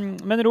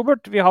 Men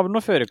Robert, vi har vel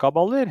noen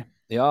førerkaballer?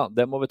 Ja,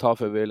 det må vi ta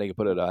før vi legger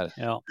på røret her.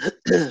 Ja.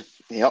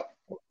 Ja.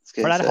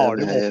 For der har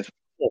det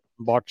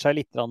åpenbart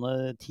seg litt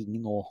ting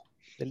nå.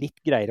 Det er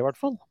litt greier i hvert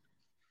fall.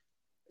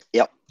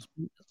 Ja.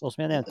 Og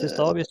som jeg nevnte i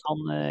stad, hvis han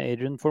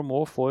Erun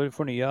Formå får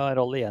fornyet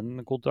Rally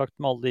 1-kontrakt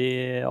med alle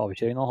de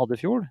avkjøringene han hadde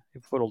i fjor,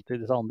 i forhold til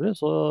disse andre,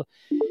 så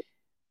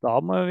da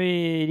må vi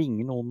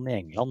ringe noen i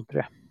England,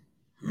 tror jeg.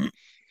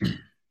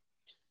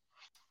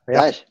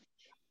 Ja.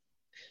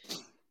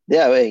 Det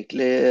er jo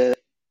egentlig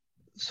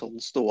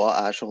sånn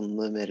ståa sånn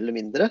mer eller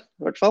mindre,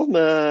 i hvert fall.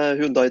 Med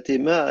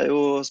Hyundai-teamet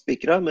jo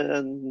spikra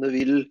med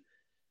Neville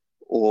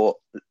og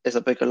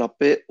Esa-Pekka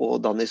Lappi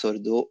og Danny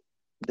Sordo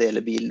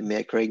deler bil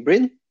med Craig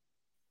Breen.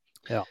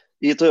 Ja.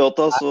 I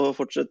Toyota så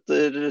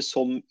fortsetter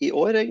som i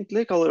år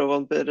egentlig. Kalle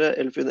Rovanperä,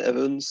 Elfyn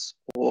Evans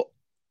og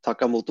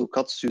Takamoto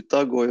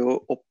Katsuta går jo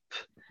opp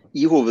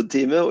i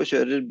hovedteamet og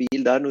kjører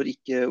bil der når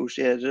ikke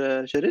Ogier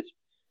kjører.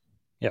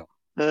 Ja.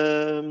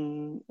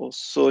 Og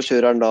så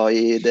kjører han da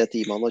i det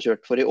teamet han har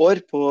kjørt for i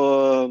år på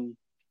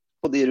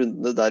de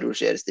rundene der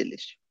Ogier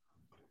stiller.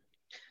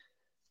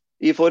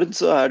 I Ford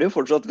så det jo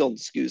fortsatt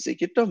ganske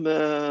usikkert da,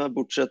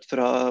 bortsett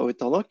fra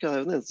Oitanak. Det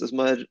jo den eneste som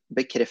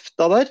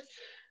bekreftet der.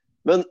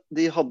 Men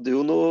de hadde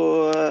jo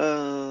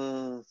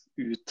noen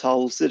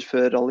uttalelser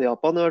før Rally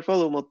Japan i hvert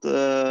fall, om at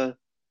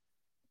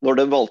når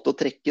de valgte å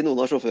trekke noen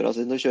av sjåførene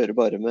sine og kjøre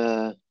bare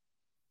med,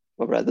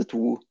 hva ble det,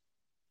 to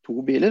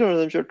biler, var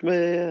det de kjørte med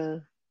i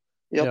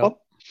Japan? Ja.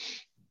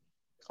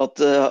 At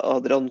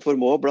Adrian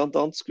Formaux blant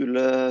annet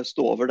skulle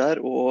stå over der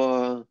og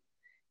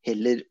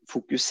heller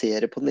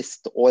fokusere på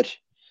neste år.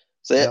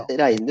 Så jeg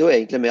regner jo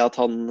egentlig med at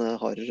han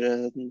har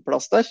en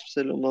plass der,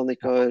 selv om han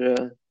ikke har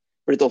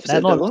blitt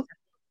offisielt ennå.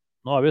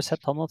 Nå har vi jo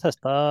sett han har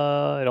testet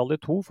Rally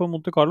 2 for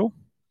Monte Carlo.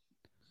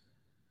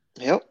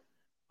 Ja.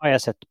 Har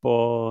jeg sett på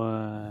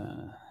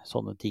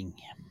sånne ting.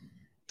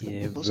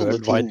 I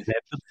World Wide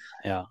Web.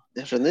 Ja.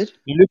 Jeg skjønner.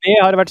 Lubé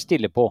har det vært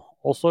stille på.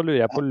 Og så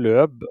lurer jeg på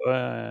løp.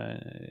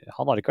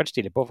 Han har ikke vært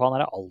stille på, for han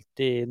det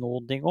alltid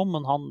noen ting om,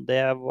 men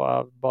det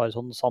var bare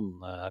sånn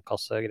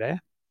sandkassegreie.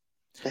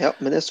 Ja,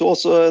 men jeg så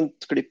også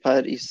et klipp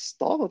her i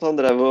stad, at han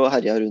drev og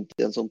herja rundt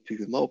i en sånn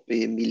Puma oppe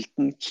i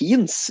Milton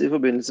Keynes i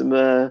forbindelse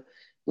med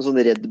en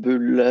sånn Red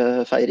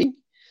Bull-feiring.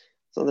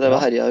 Så han drev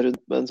og herja rundt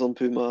med en sånn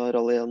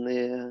Puma-rally igjen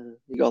i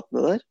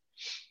gatene der.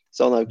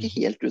 Så han jo ikke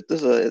helt ute,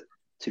 så jeg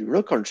tror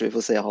nok kanskje vi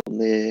får se han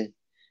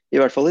i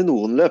hvert fall i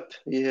noen løp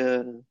i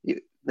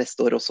neste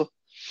år også.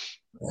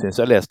 Jeg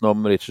synes jeg leste noe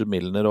om Richard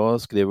Milner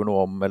og skriver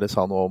noe om, eller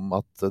sa noe om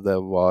at det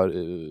var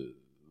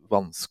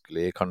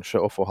vanskelig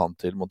kanskje å få han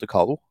til Monte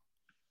Carlo.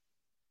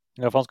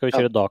 Ja, for han skal jo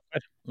kjøre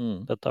Dakar.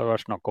 Dette har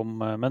vært snakk om,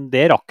 men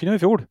det rakk han jo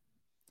i fjor.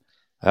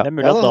 Ja. Det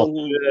mulig at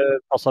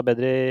Dakar passer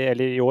bedre,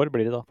 eller i år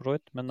blir det da, for så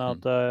vidt, men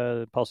at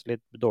det passer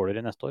litt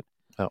dårligere neste år.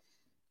 Ja.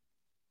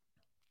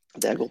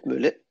 Det godt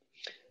mulig.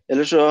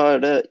 Ellers så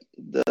det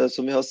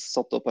som vi har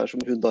satt opp her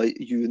som Hyundai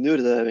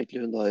Junior, det egentlig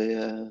Hyundai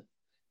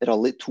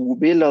Rally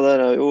 2-bil. Ja,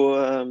 der jo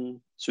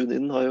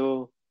Suninen har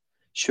jo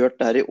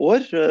kjørt der i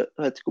år. Jeg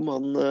vet ikke om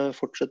han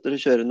fortsetter å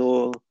kjøre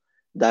noe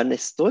der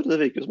neste år. Det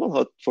virker som han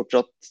har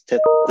fortsatt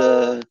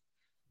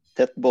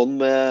tett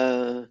bånd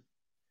med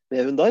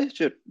Hyundai.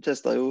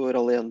 Testet jo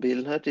Rally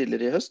 1-bilen her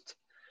tidligere i høst.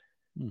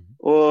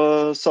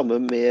 Og samme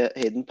med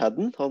Hayden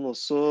Padden. Han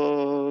også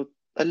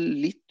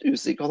litt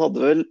usikker. Han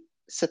hadde vel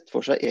sett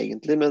for seg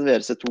egentlig med en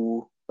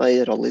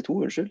Rally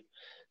 2,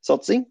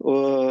 satsing.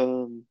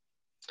 Og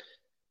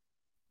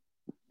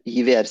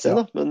i VRC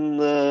da,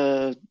 men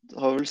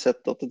har vel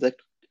sett at det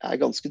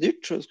ganske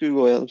dyrt, så skulle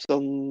gå gjennom så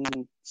han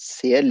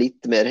ser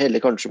litt mer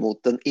heller kanskje mot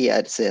en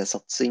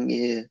ERC-satsing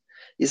i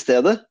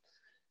stedet,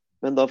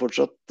 men da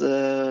fortsatt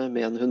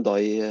med en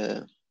Hyundai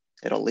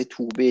Rally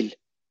 2-bil.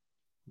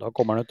 Da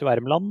kommer han ut til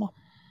Värmland da.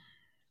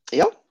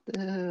 Ja,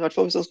 i hvert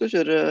fall hvis han skal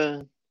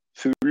kjøre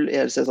full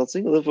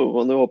ERC-satsing, og det får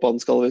man jo håpe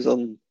han skal, hvis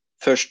han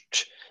først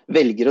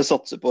velger å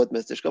satse på et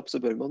mesterskap, så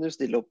bør man jo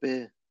stille opp i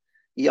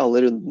alle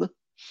rundene.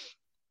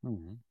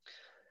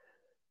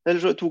 Eller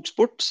så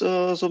Toksport,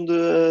 som du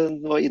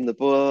var inne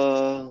på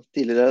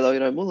tidligere i dag,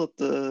 Raimond, at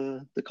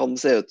det kan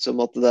se ut som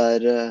at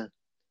det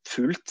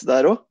fullt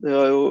der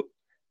også.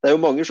 Det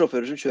jo mange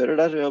sjåfører som kjører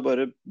der, vi har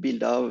bare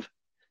bilde av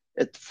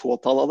et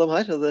fåtall av dem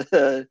her. Det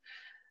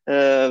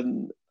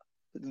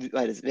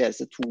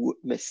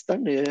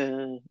VRC2-mesteren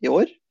i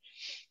år,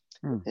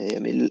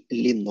 Emil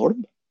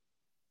Lindholm.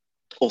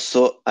 Og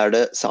så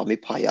det Sami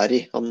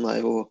Pajari, han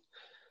jo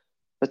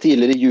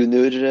tidligere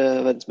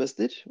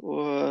junior-verdensmester,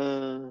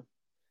 og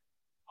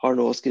har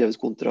nå skrevet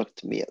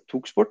kontrakt med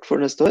Toksport for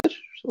neste år.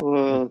 Og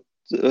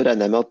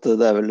regner jeg med at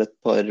det vel et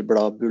par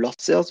blad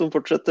Bulassia som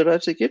fortsetter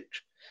der sikkert,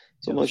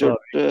 som har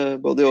kjørt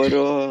både i år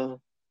og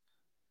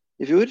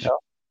i fjor. Ja.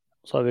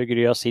 Så har vi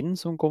Gryasin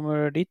som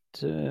kommer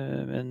dit,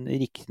 men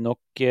riktig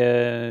nok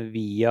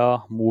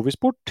via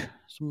Moviesport,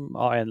 som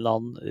har en eller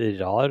annen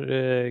rar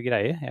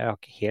greie. Jeg har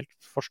ikke helt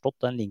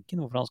forstått den linken,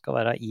 hvorfor han skal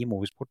være i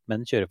Moviesport,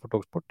 men kjøre for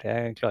Toksport.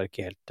 Jeg klarer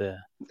ikke helt...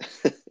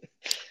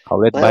 Har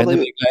vi et bein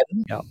i gleden?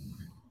 Ja.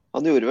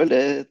 Han gjorde vel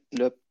det et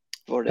løp,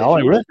 var det? Ja,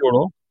 han gjorde det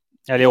nå.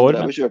 Eller i år.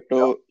 Han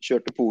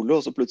kjørte polo,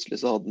 og så plutselig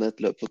så hadde han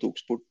et løp for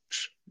Toksport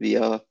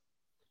via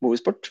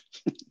Moviesport.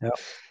 Ja.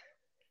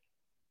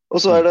 Og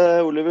så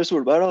det Oliver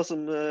Solberg da,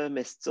 som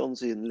mest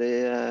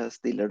sannsynlig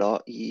stiller da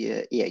i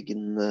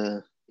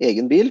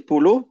egen bil,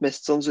 polo,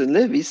 mest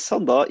sannsynlig, hvis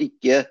han da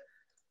ikke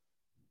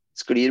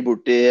sklir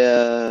bort i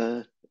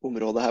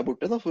området her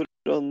borte da, for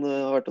han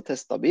har vært og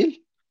testet bil.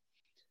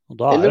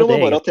 Eller om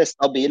man bare har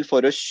testet bil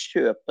for å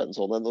kjøpe en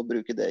sånn og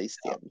bruke det i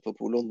stedet for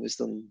poloen, hvis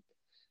den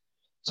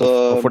Så,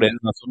 og for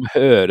dere som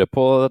hører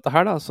på dette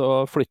her, da,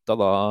 så flytta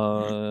da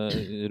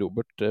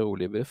Robert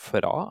Oliver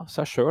fra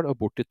seg selv og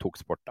bort til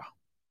Toksport. Da.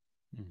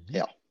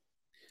 Ja.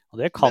 Og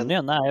det kan jo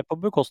hende er på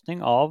bekostning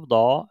av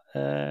da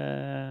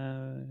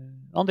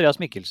Andreas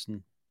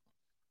Mikkelsen,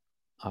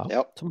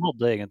 som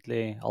hadde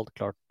egentlig alt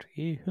klart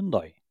i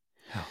Hyundai.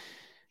 Ja.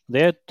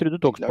 Det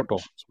trodde Toksport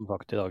også, som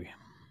sagt i dag.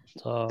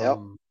 Så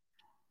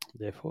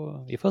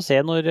vi får se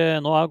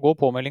når nå går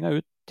påmeldinga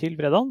ut til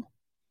fredagen,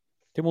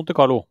 til Monte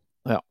Carlo.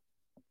 Ja.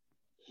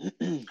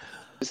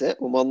 Vi ser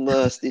om han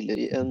stiller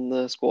i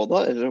en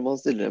Skoda eller om han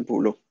stiller i en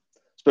Polo.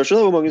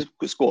 Spørsmålet er hvor mange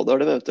Skodaer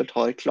de eventuelt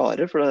har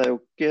klare, for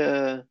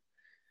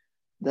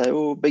det er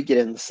jo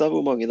begrenset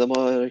hvor mange de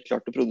har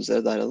klart å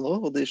produsere der ennå,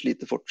 og de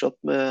sliter fortsatt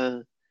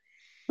med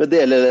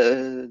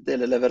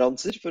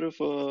deleleveranser for å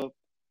få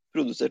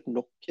produsert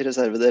nok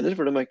reservedeler,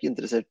 for de er ikke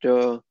interessert i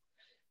å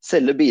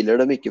selge biler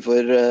de ikke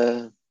får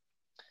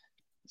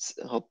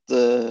hatt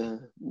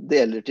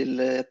deler til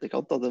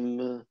etterkant. Da. De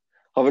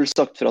har vel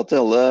sagt fra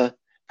til alle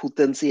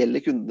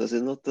potensielle kundene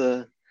sine at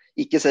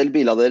ikke selg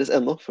bilene deres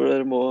ennå, for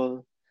dere må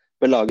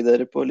belage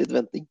dere på litt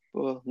venting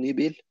på ny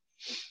bil.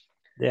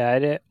 Det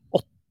er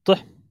 8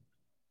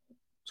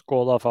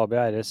 Skoda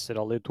Fabia RS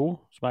Rally 2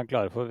 som er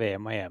klare for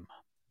VM og EM.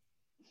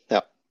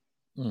 Ja.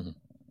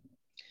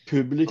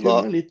 Publikum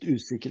er litt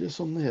usikre,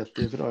 som det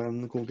heter fra en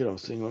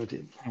konkurranse en gang i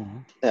tiden.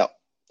 Ja.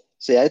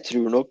 Så jeg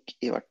tror nok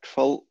i hvert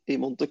fall i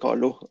Monte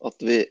Carlo at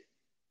vi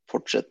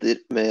fortsetter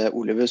med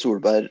Oliver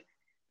Solberg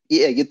i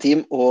eget team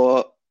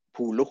og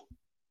Polo.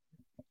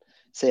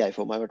 Ser jeg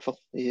for meg i hvert fall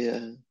i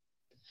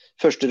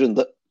første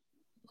runde.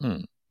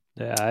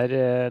 Det er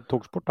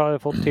Toksport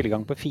har fått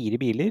tilgang på 4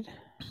 biler,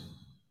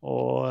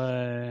 og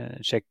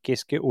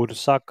tsjekkiske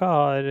Orsaka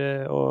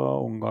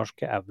og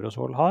ungarske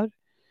Avrosol har.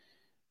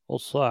 Og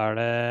så er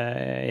det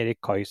Erik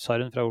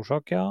Kaisaren fra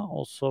Orsaka,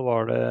 og så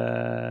var det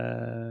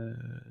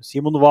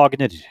Simon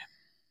Wagner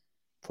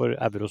for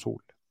Avrosol.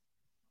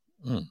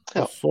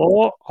 Og så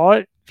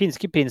har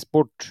finske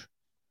Prinsport,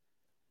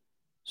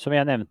 som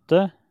jeg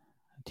nevnte,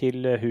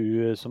 til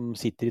hun som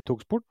sitter i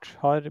Toksport,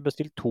 har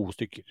bestilt 2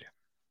 stykker.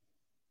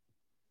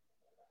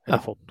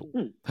 Eller fått 2.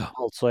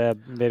 Altså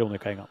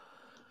Veronica Engan.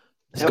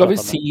 Skal vi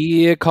si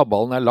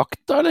kabalen er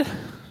lagt da, eller?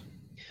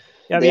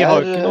 Ja, vi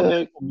har ikke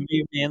noe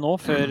med nå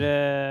før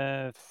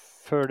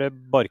det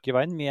barker i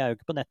veien. Vi er jo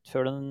ikke på nett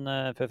før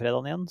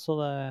fredagen igjen, så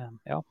det,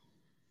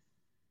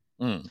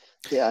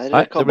 Det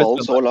er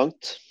kabalen så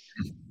langt.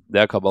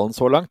 Det er kabalen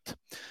så langt.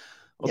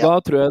 Og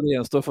da tror jeg det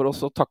gjenstår for oss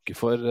å takke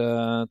for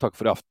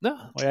i aften.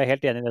 Ja. Og jeg er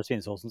helt enig i det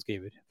Svinsåsen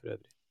skriver, for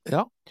øvrig.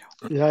 Ja.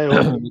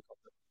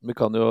 Vi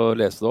kan jo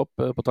lese det opp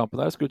på tampen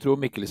her. Skulle tro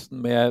Mikkelsen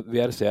med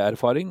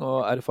VRC-erfaring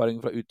og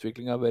erfaring fra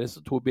utvikling av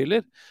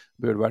VRC2-biler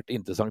burde vært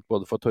interessant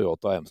både for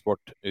Toyota og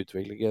M-Sport.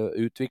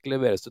 Utvikle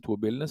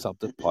VRC2-bilene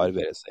samt et par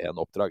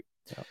VRC1-oppdrag.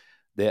 Ja.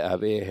 Det er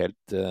vi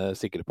helt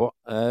sikre på.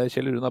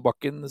 Kjell Runa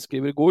Bakken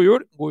skriver god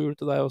jul. God jul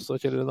til deg også,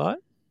 Kjell Runa her.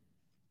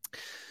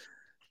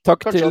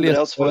 Takk Kanskje til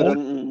Andreas får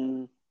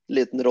en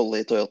liten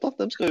rolle i Toyota.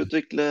 De skal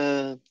utvikle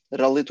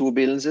Rally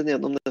 2-bilen sin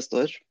gjennom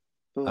neste år.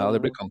 Ja, det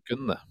blir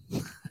Cancun, det.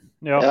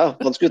 Ja,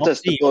 han skulle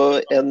teste på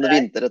en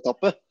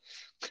vinteretappe.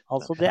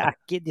 Altså, det er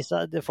ikke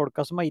de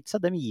folka som har gitt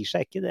seg, de gir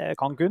seg ikke. Det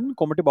kan kun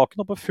kommer tilbake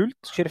nå på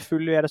fullt, kjører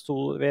full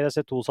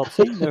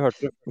VRC2-satsing. Det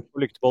hørte du på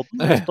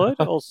Lyktepodden neste år,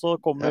 og så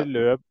kommer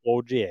Løb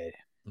og GR.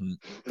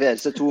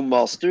 VRC2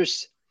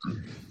 Masters.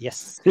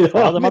 Yes.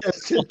 Ja, de har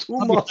byttet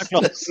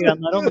klasser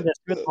men det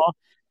skal vi ta.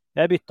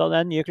 Det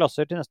er nye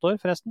klasser til neste år,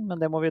 forresten, men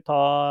det må vi ta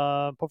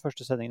på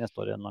første sending neste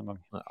år en eller annen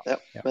gang. Ja,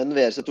 men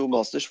VRC2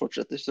 Masters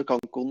fortsetter, så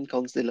Cancun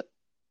kan stille.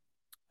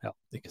 Ja,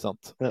 ikke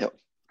sant. Ja.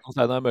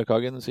 Steinar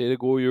Mørkhagen sier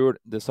god jul.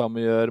 Det samme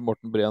gjør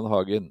Morten Brian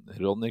Hagen,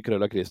 Ronny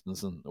Krølla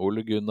Christensen,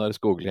 Ole Gunnar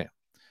Skogli.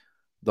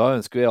 Da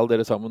ønsker vi alle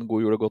dere sammen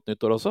god jul og godt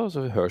nyttår også,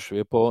 så høres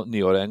vi på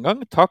nyåret en gang.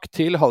 Takk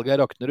til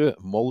Hallgeir Raknerud,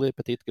 Molly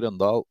Petit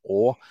Grøndal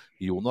og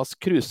Jonas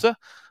Kruse.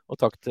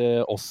 Og takk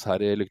til oss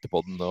her i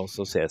Lyktepodden, og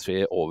så ses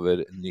vi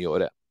over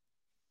nyåret.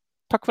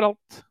 Takk for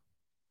alt.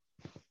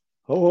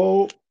 Ho,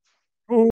 ho.